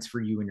most sense for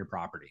you and your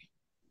property.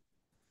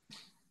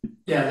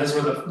 Yeah, this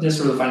is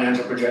where the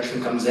financial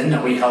projection comes in,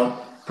 that we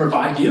help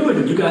provide you,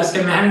 and you guys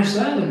can manage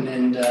that,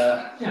 and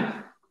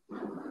yeah.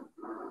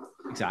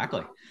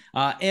 Exactly.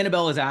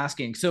 Annabelle is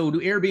asking, so do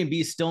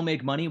Airbnb still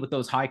make money with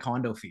those high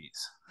condo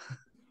fees?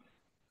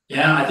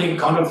 Yeah, I think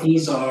condo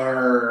fees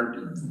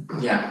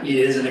it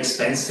is an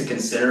expense to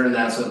consider, and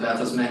that's what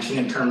Beth was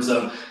mentioning in terms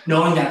of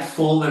knowing that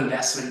full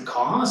investment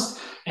cost.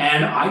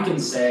 And I can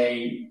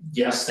say,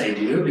 yes, they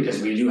do,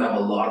 because we do have a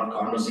lot of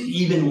condos,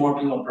 even more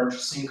people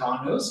purchasing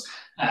condos.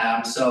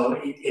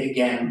 So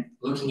again,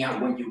 looking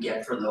at what you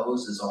get for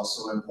those is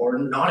also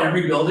important. Not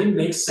every building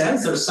makes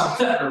sense. There's some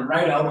that are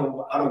right out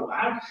of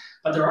whack,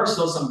 but there are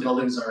still some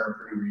buildings that are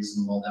pretty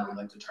reasonable that we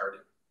like to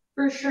target.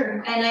 For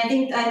sure. And I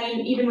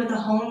mean, even with a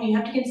home, you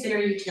have to consider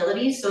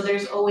utilities. So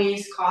there's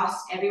always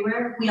costs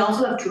everywhere. We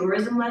also have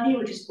tourism levy,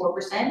 which is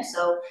 4%.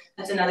 So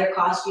that's another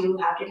cost you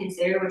have to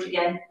consider, which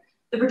again,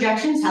 the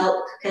projections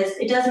help because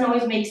it doesn't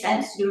always make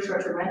sense to do a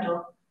short-term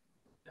rental.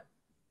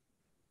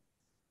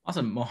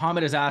 Awesome.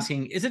 Mohammed is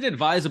asking, is it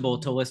advisable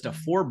to list a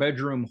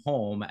 4-bedroom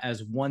home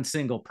as one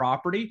single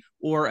property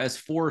or as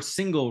 4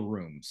 single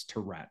rooms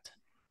to rent?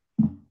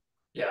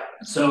 Yeah,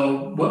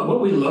 so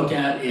what we look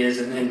at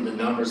is, and then the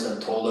numbers have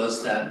told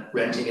us that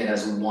renting it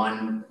as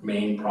one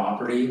main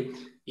property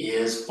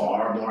is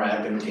far more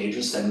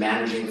advantageous than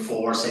managing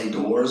 4, say,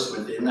 doors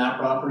within that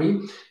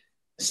property,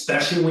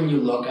 especially when you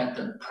look at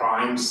the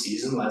prime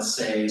season, let's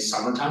say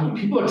summertime,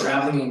 when people are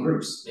traveling in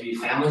groups. Maybe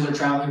families are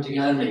traveling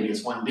together, maybe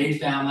it's one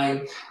big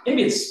family,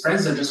 maybe it's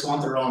friends that just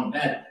want their own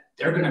bed.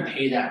 They're gonna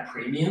pay that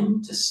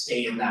premium to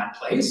stay in that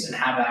place and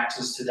have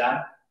access to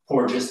that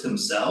for just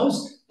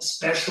themselves,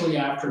 especially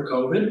after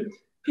COVID.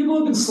 People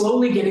have been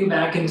slowly getting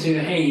back into,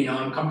 hey,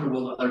 I'm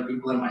comfortable with other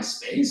people in my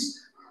space,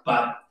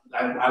 but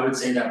I would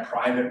say that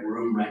private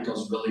room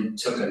rentals really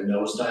took a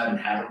nosedive and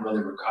haven't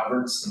really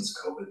recovered since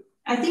COVID.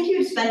 I think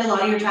you spend a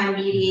lot of your time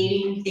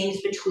mediating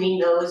things between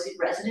those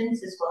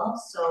residents as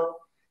well. So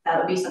that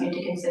would be something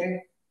to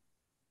consider.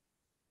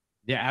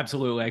 Yeah,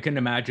 absolutely. I couldn't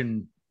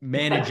imagine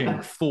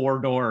managing 4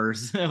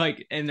 doors,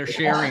 and they're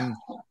sharing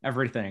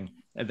everything.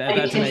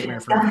 That's a nightmare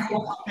for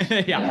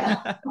me.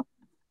 Yeah.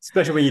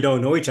 Especially when you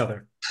don't know each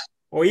other.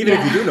 Or even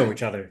if you do know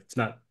each other, it's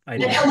not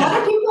ideal. A lot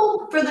of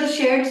people, for the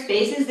shared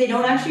spaces, they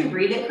don't actually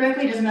read it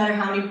correctly. It doesn't matter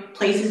how many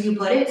places you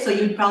put it. So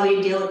you'd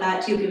probably deal with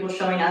that too, people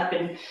showing up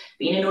and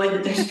being annoyed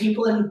that there's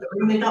people in the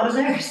room they thought was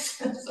theirs.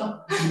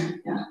 So,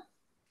 yeah.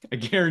 I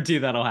guarantee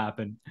that'll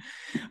happen.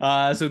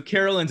 So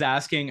Carolyn's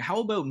asking, how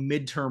about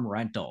midterm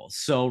rentals?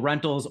 So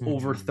rentals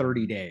over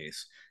 30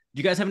 days.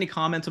 Do you guys have any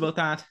comments about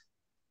that?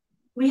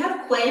 We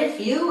have quite a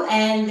few,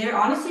 and they're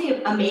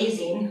honestly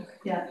amazing.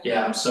 Yeah.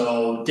 Yeah,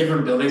 so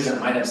different buildings that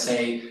might have,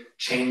 say,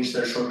 changed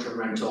their short-term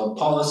rental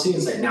policy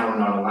and say, now we're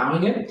not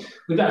allowing it.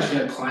 We've actually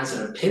had clients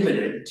that have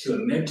pivoted to a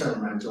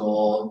midterm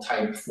rental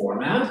type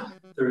format,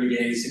 30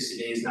 days, 60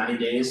 days, 90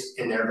 days,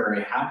 and they're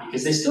very happy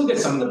because they still get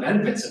some of the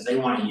benefits. If they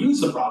want to use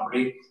the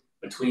property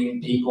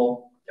between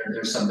people,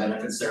 there's some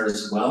benefits there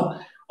as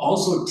well.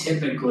 Also,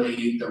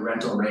 typically, the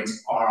rental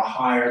rates are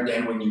higher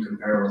than when you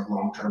compare with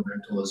long-term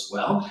rental as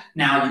well.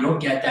 Now, you don't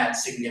get that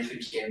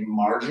significant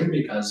margin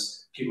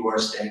because people who are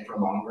staying for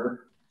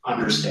longer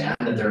understand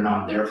that they're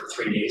not there for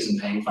 3 days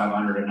and paying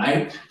 $500 a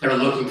night. They're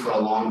looking for a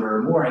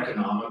longer, more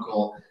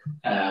economical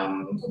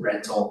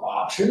rental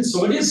option.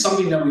 So it is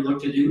something that we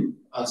look to do,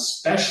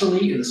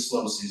 especially in the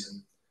slow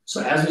season.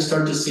 So as we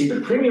start to see the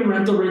premium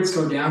rental rates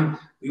go down,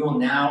 we will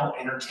now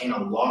entertain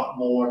a lot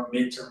more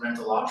midterm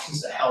rental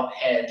options to help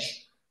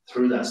hedge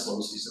through that slow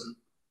season.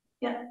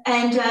 Yeah,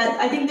 and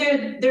I think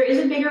there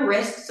is a bigger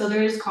risk. So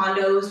there's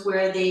condos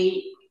where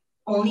they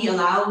only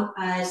allow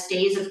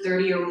stays of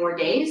 30 or more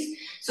days.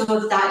 So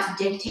if that's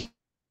dictated,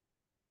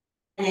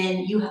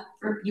 then you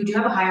do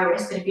have a higher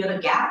risk that if you have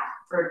a gap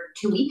for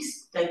 2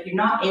 weeks, like you're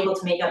not able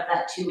to make up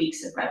that 2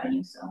 weeks of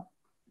revenue. So.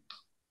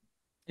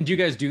 And do you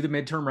guys do the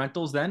midterm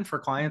rentals then for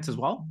clients as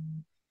well?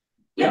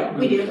 Yeah,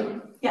 we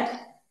do. Yeah.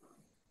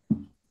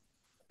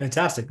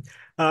 Fantastic.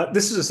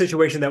 This is a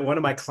situation that one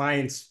of my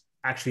clients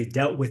actually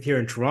dealt with here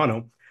in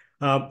Toronto.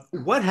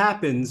 What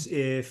happens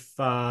if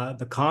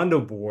the condo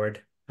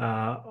board,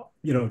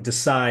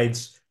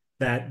 decides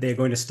that they're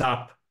going to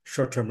stop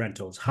short-term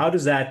rentals? How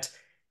does that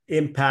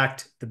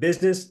impact the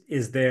business?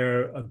 Is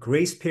there a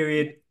grace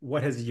period?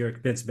 What has your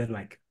experience been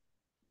like?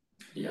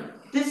 Yeah.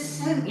 This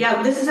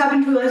has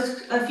happened to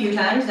us a few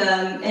times.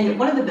 And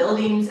one of the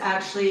buildings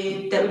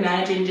actually that we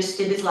manage in just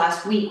did this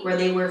last week where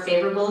they were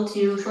favorable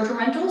to short-term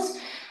rentals.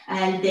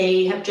 and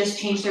they have just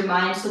changed their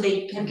mind. So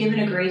they have given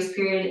a grace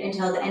period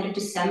until the end of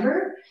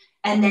December,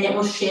 and then it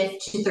will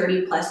shift to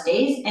 30 plus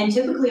days. And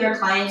typically our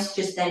clients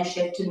just then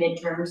shift to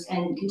midterms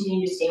and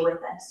continue to stay with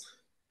us.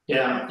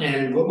 Yeah,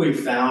 and what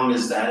we've found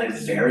is that it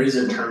varies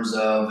in terms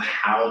of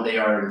how they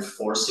are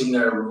enforcing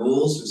their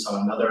rules. We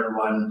saw another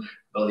one,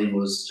 I believe it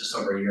was just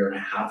over a year and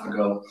a half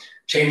ago,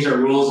 change their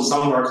rules, and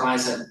some of our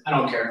clients said, I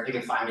don't care, they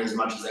can fine me as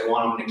much as they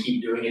want, I'm gonna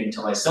keep doing it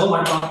until I sell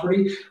my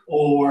property.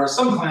 Or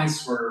some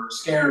clients were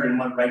scared and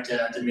went right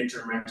to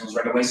midterm rentals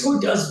right away. So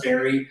it does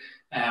vary.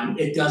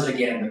 It does,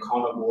 again, the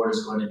condo board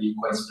is going to be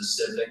quite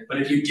specific, but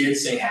if you did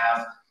say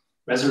have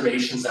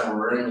reservations that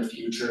were in the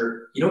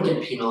future, you don't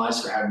get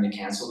penalized for having to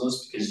cancel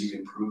those because you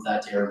can prove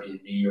that to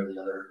Airbnb or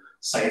the other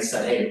sites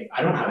that, hey,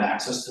 I don't have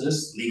access to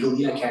this.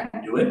 Legally, I can't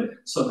do it.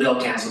 So they'll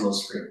cancel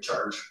those free of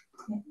charge.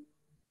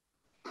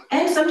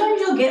 And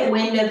sometimes you'll get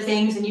wind of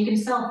things and you can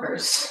sell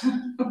first.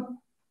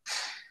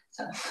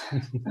 So.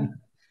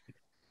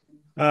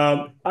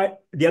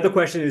 The other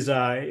question is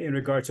in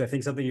regards to, I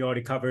think, something you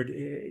already covered.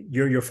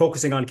 You're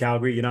focusing on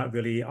Calgary. You're not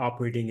really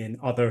operating in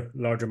other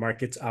larger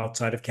markets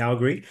outside of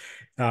Calgary.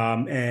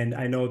 And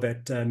I know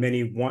that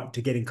many want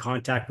to get in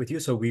contact with you,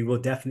 so we will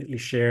definitely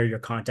share your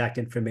contact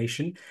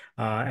information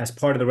as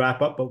part of the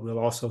wrap up, but we'll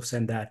also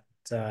send that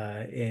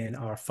in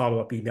our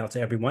follow-up email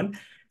to everyone.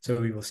 So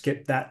we will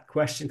skip that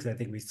question because I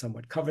think we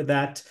somewhat covered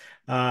that.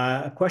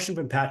 A question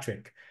from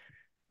Patrick.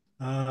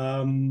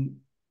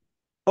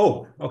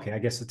 Oh, okay. I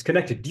guess it's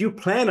connected. Do you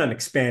plan on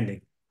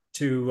expanding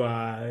to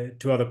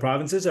other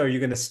provinces, or are you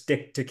going to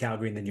stick to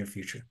Calgary in the near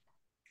future?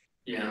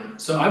 Yeah.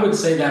 So I would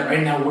say that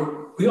right now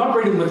we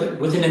operate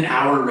within an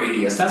hour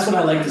radius. That's what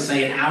I like to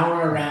say, an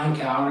hour around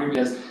Calgary,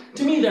 because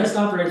to me that's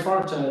not very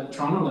far to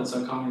Toronto. That's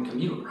a common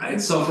commute, right?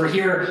 So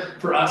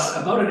for us,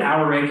 about an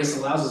hour radius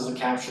allows us to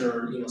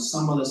capture,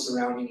 some of the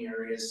surrounding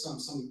areas,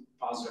 some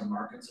positive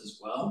markets as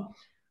well.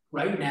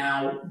 Right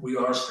now, we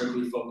are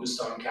strictly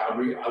focused on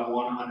Calgary. I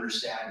want to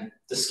understand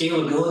the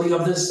scalability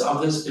of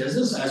this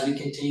business as we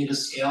continue to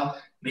scale,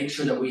 make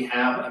sure that we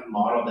have a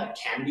model that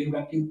can be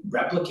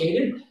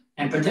replicated,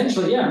 and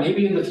potentially, yeah,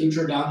 maybe in the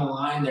future down the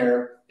line,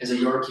 there is a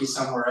Yorkie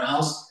somewhere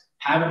else.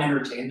 Haven't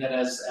entertained that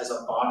as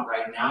a thought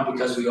right now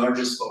because we are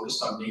just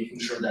focused on making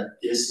sure that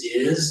this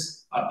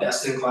is a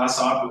best-in-class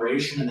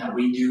operation and that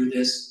we do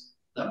this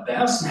the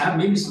best and have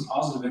maybe some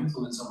positive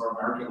influence over a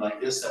market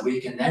like this that we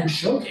can then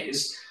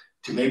showcase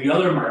to maybe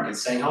other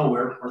markets saying, oh,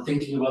 we're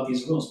thinking about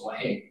these rules. Well,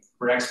 hey,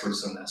 we're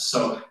experts in this.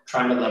 So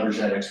trying to leverage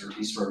that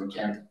expertise where we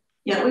can.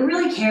 Yeah, we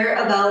really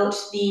care about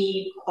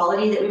the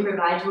quality that we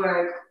provide to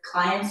our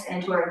clients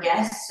and to our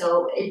guests.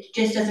 So it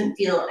just doesn't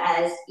feel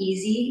as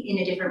easy in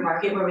a different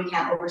market where we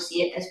can't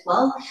oversee it as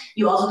well.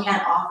 You also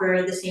can't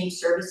offer the same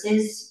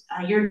services.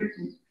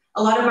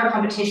 A lot of our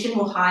competition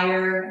will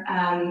hire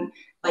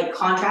like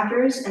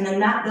contractors, and then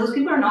those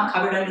people are not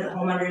covered under the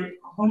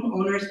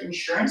homeowner's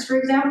insurance, for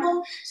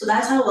example. So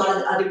that's how a lot of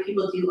the other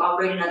people do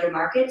operate in other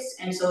markets.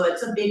 And so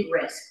it's a big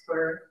risk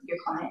for your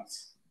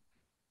clients.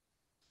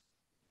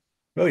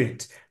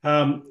 Brilliant.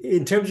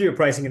 In terms of your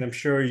pricing, and I'm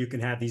sure you can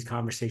have these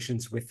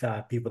conversations with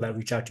people that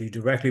reach out to you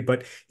directly,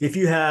 but if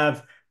you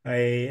have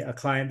a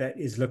client that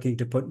is looking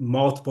to put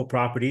multiple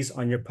properties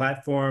on your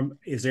platform,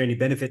 is there any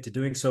benefit to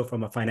doing so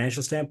from a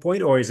financial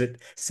standpoint, or is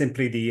it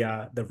simply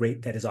the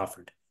rate that is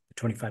offered,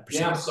 25%?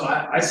 Yeah, so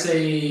I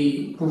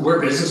say we're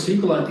business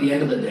people at the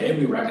end of the day.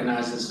 We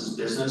recognize this is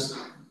business.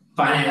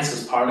 Finance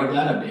is part of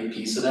that, a big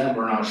piece of that.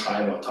 We're not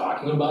shy about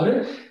talking about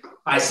it.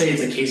 I say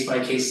it's a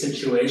case-by-case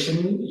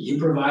situation. You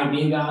provide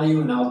me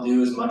value and I'll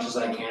do as much as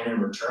I can in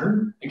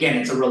return. Again,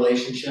 it's a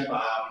relationship.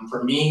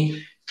 For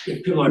me,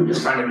 if people are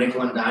just trying to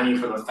nickel and dime you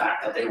for the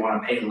fact that they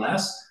want to pay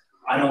less,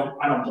 I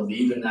don't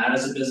believe in that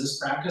as a business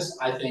practice.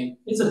 I think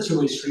it's a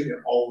two-way street. It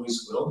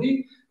always will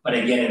be. But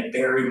again, it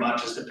very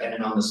much is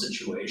dependent on the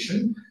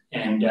situation.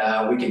 And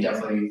we can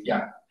definitely,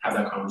 have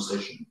that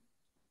conversation.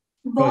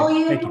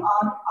 Volume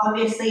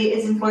obviously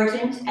is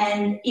important,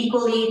 and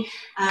equally,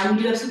 we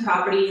do have some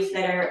properties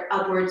that are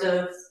upwards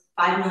of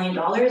 $5 million,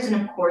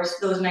 and of course,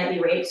 those nightly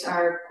rates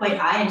are quite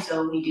high, and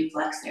so we do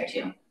flex there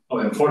too. Oh,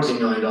 we have $14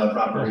 million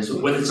properties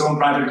with its own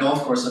private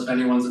golf course. If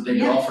anyone's a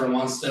big golfer and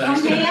wants to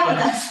come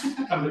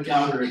to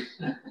Calgary.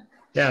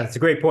 Yeah, that's a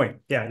great point.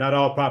 Yeah, not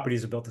all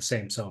properties are built the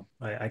same, so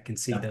I can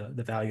see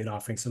the value in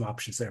offering some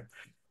options there.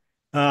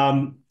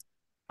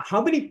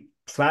 How many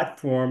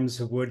platforms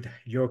would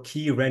your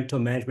key rental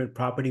management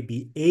property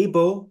be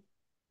able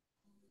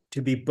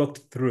to be booked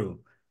through?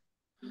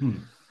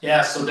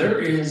 Yeah, so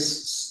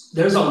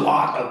there's a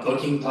lot of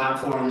booking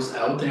platforms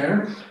out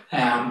there.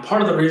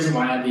 Part of the reason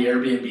why I had the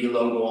Airbnb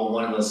logo on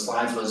one of the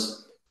slides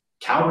was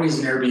Calgary is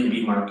an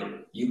Airbnb market.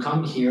 You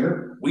come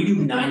here, we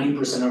do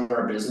 90% of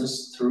our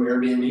business through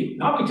Airbnb,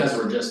 not because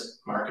we're just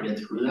marketed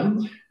through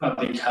them, but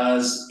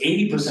because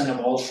 80%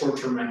 of all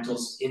short-term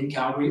rentals in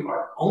Calgary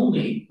are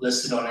only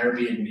listed on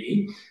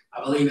Airbnb.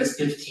 I believe it's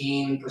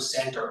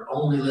 15% are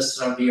only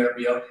listed on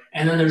VRBO,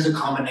 and then there's a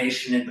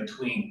combination in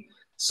between.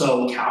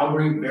 So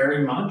Calgary,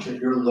 very much,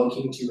 if you're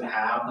looking to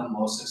have the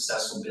most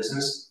successful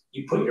business,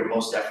 you put your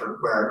most effort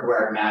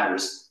where it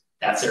matters.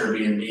 That's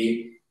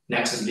Airbnb.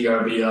 Next is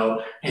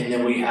VRBO. And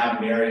then we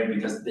have Marriott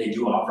because they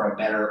do offer a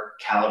better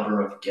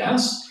caliber of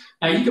guests.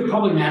 Now, you could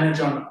probably manage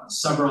on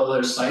several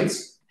other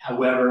sites.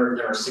 However,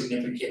 there are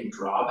significant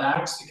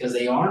drawbacks because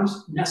they aren't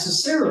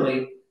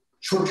necessarily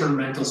short-term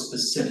rental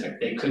specific.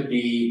 They could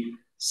be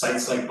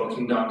sites like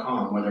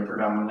booking.com where they're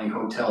predominantly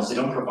hotels. They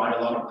don't provide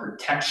a lot of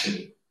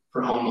protection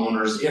for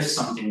homeowners if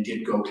something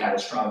did go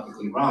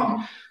catastrophically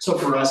wrong. So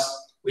for us,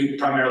 we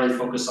primarily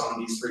focus on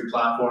these three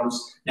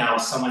platforms. Now,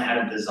 if someone had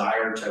a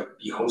desire to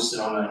be hosted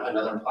on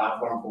another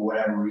platform for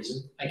whatever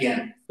reason,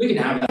 again, we can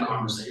have that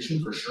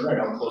conversation for sure. I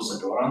don't close the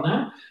door on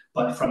that.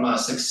 But from a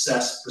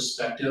success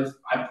perspective,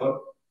 I put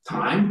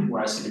time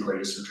where I see the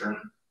greatest return.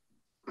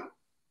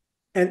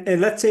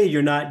 And let's say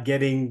you're not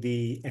getting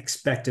the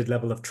expected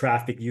level of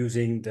traffic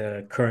using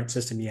the current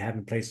system you have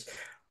in place.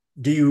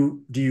 Do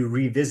you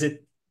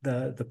revisit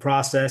the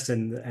process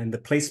and the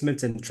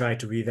placements and try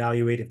to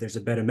reevaluate if there's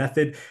a better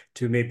method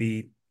to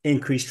maybe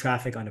increase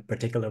traffic on a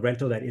particular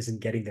rental that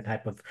isn't getting the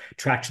type of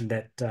traction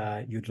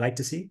that you'd like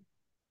to see?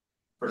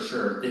 For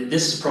sure.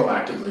 This is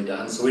proactively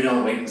done. So we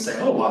don't wait and say,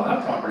 oh, wow,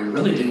 that property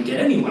really didn't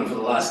get anyone for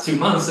the last 2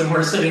 months. And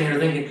we're sitting here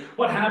thinking,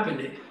 what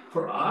happened?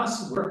 For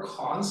us, we're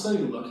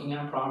constantly looking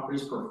at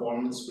properties'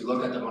 performance. We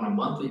look at them on a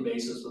monthly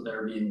basis with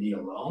Airbnb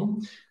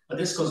alone. But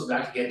this goes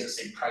back again to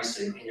say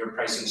pricing and your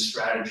pricing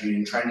strategy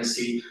and trying to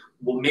see,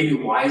 well, maybe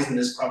why isn't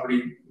this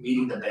property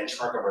meeting the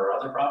benchmark of our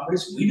other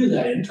properties? We do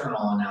that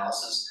internal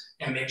analysis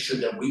and make sure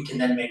that we can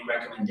then make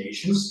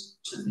recommendations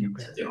to the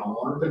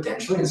homeowner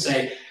potentially and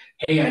say,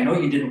 hey, I know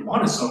you didn't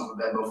want a sofa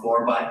bed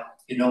before, but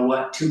you know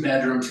what?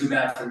 2-bedroom,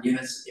 2-bathroom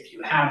units. If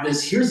you have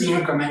this, here's the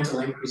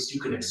incremental increase you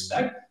can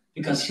expect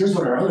because here's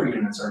what our other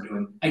units are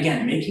doing.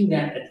 Again, making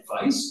that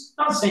advice,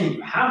 not saying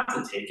you have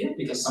to take it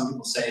because some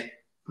people say,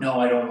 no,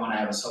 I don't want to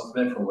have a sofa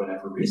bed for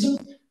whatever reason.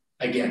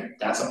 Again,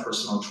 that's a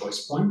personal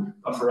choice point.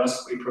 But for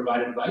us, we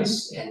provide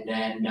advice. And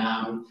then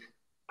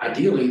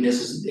ideally,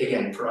 this is,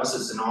 again, for us,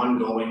 it's an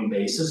ongoing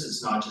basis.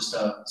 It's not just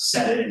a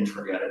set it and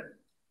forget it.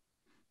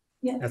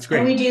 Yeah, that's great.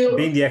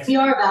 And we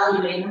are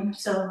evaluating them.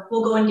 So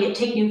we'll go and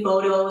take new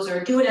photos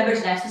or do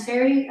whatever's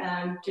necessary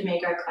to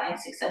make our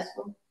clients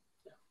successful.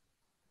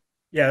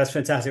 Yeah, that's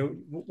fantastic.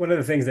 One of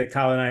the things that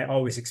Kyle and I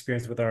always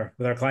experience with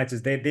our clients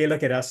is they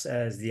look at us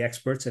as the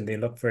experts and they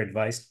look for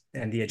advice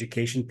and the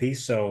education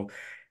piece. So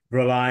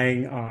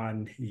relying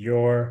on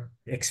your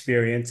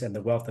experience and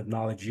the wealth of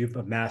knowledge you've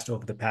amassed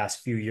over the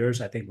past few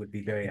years, I think would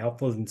be very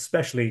helpful, and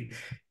especially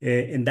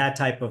in that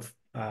type of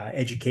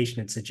education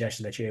and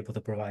suggestion that you're able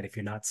to provide if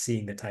you're not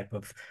seeing the type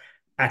of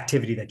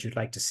activity that you'd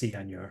like to see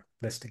on your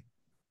listing.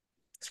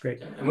 It's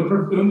great. And we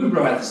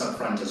provide this up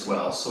front as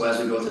well. So as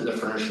we go through the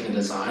furnishing and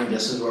design,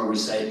 this is where we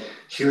say,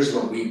 here's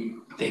what we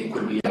think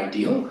would be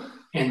ideal.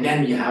 And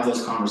then you have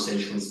those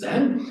conversations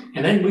then.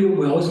 And then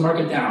we always mark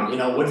it down, you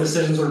know, what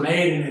decisions were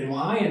made and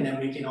why, and then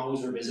we can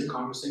always revisit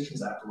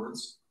conversations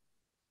afterwards.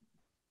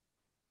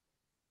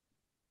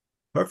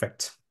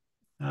 Perfect.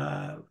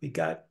 We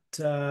got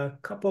a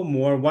couple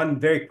more. One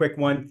very quick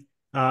one.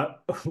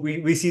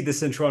 We see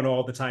this in Toronto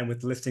all the time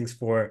with listings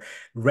for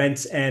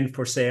rents and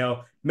for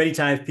sale. Many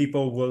times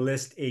people will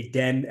list a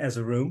den as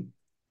a room.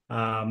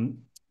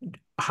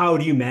 How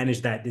do you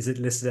manage that? Is it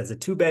listed as a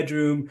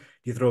 2-bedroom? Do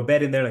you throw a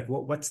bed in there? Like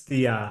what's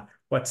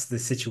the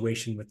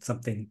situation with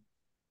something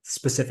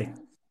specific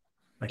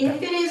like that?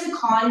 If it is a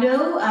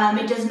condo,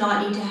 it does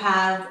not need to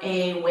have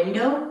a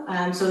window,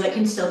 so that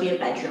can still be a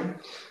bedroom.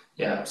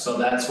 Yeah, so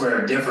that's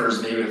where it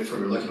differs. Maybe if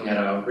we're looking at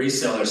a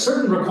resale, there's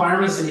certain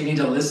requirements that you need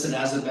to list it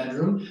as a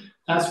bedroom.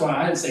 That's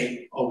why I'd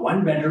say a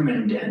 1-bedroom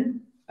and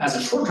den, as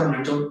a short-term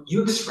rental,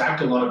 you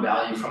extract a lot of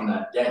value from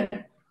that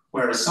den.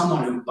 Whereas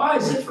someone who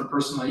buys it for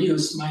personal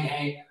use might,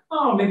 hey,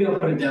 oh, maybe I'll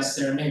put a desk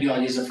there, maybe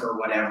I'll use it for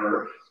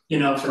whatever, you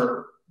know,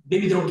 for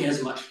maybe they don't get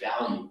as much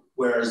value.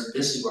 Whereas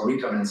this is where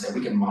we come in and say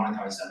we can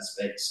monetize that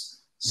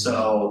space.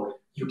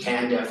 So you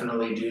can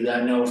definitely do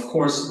that. Now, of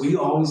course, we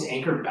always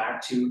anchor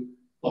back to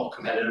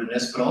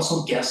competitiveness, but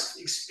also guest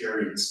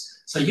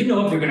experience. So you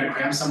know if you're going to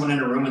cram someone in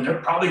a room and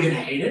they're probably going to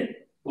hate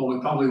it, well,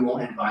 we probably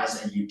won't advise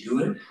that you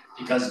do it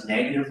because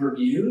negative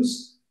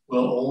reviews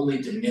will only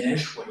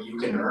diminish what you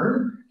can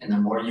earn, and the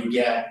more you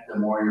get, the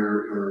more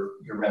your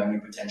revenue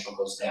potential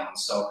goes down.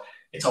 So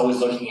it's always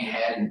looking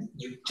ahead, and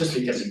just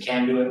because you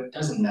can do it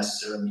doesn't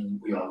necessarily mean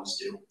we always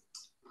do.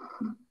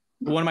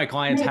 One of my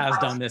clients has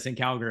done this in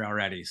Calgary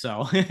already,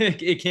 so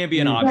it can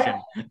be an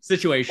option.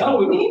 Situational.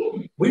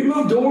 Oh, we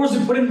move doors,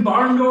 we put in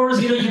barn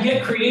doors, you know, you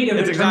get creative.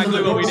 That's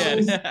exactly what we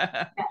did.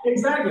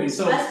 Exactly.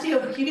 So let's do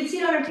it. You can see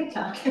it on our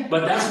TikTok.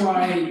 But that's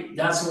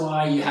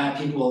why you have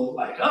people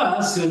like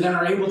us who then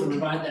are able to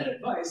provide that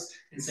advice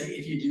and say,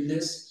 if you do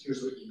this,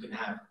 here's what you can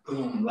have.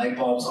 Boom, light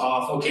bulbs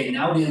off. Okay,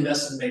 now the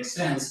investment makes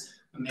sense,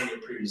 but maybe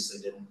it previously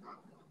didn't.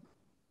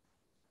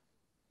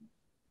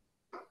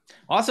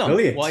 Awesome.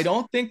 Brilliant. Well, I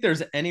don't think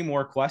there's any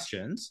more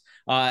questions.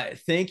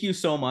 Thank you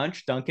so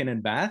much, Duncan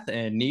and Beth,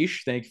 and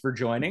Nish. Thank you for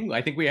joining.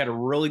 I think we had a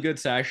really good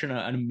session,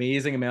 an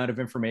amazing amount of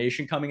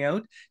information coming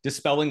out,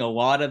 dispelling a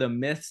lot of the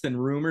myths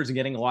and rumors and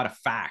getting a lot of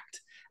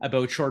fact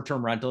about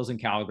short-term rentals in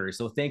Calgary.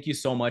 So thank you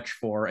so much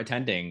for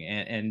attending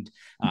and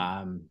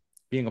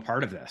being a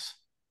part of this.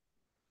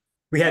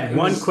 We had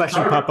one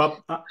question pop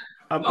up.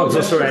 I'm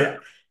so sorry.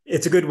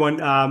 It's a good one.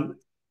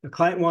 The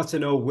client wants to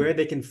know where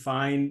they can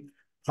find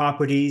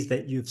properties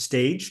that you've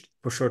staged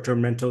for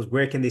short-term rentals.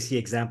 Where can they see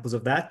examples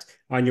of that?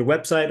 On your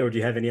website, or do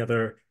you have any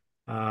other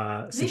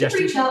suggestions? They can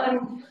reach out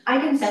and I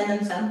can send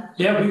them some.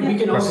 Yeah, we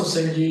can also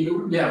send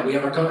you, we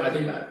have our, I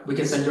think we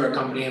can send you our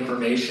company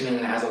information, and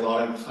it has a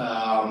lot of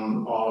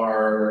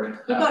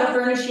our... We've got a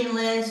furnishing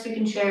list, we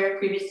can share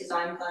previous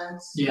design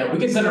plans. Yeah, we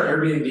can send our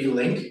Airbnb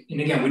link, and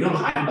again, we don't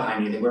hide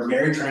behind anything. We're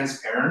very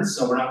transparent,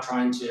 so we're not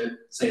trying to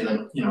say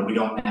that, you know, we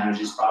don't manage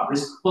these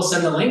properties. We'll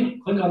send the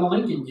link, click on the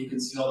link, and you can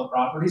see all the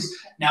properties.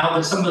 Now,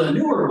 there's some of the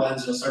newer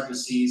ones, you'll start to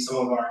see some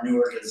of our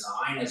newer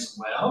design as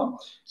well.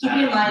 Keep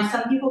in mind,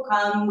 some people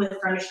come with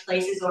furnished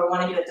places or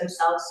want to do it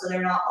themselves, so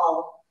they're not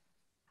all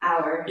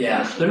our.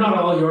 Yeah, they're not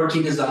all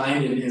Yorkie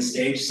designed and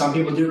staged. Some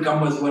people do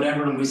come with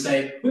whatever, and we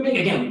say,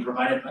 we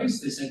provide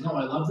advice. They say, no,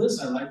 I love this,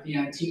 I like the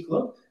antique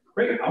look.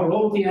 Great, I'll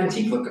roll with the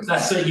antique look if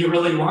that's what you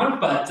really want.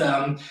 But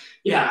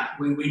yeah,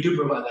 we do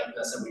provide, like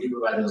I said, we do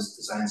provide those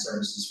design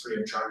services free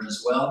of charge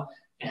as well.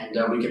 And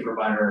we can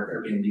provide our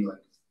Airbnb link.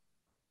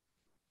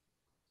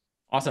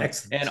 Awesome.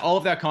 Excellent. And all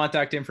of that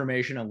contact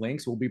information and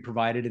links will be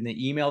provided in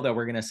the email that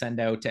we're going to send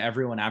out to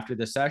everyone after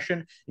this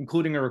session,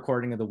 including a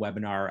recording of the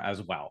webinar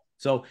as well.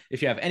 So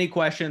if you have any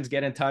questions,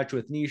 get in touch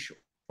with Nish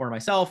or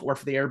myself, or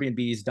for the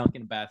Airbnbs,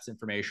 Duncan and Beth's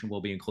information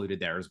will be included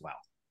there as well.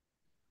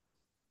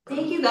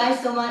 Thank you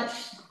guys so much.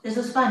 This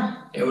was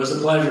fun. It was a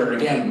pleasure.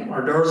 Again,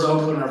 our doors are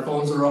open, our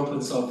phones are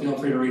open, so feel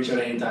free to reach out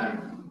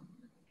anytime.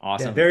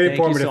 Awesome. Yeah, very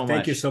informative. You so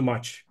Thank you so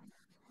much.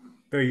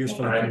 Very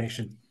useful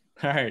information.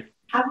 All right.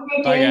 Have a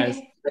great Bye, day.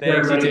 guys.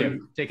 Thanks, you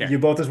too. Take care. You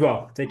both as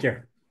well. Take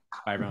care.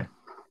 Bye, everyone.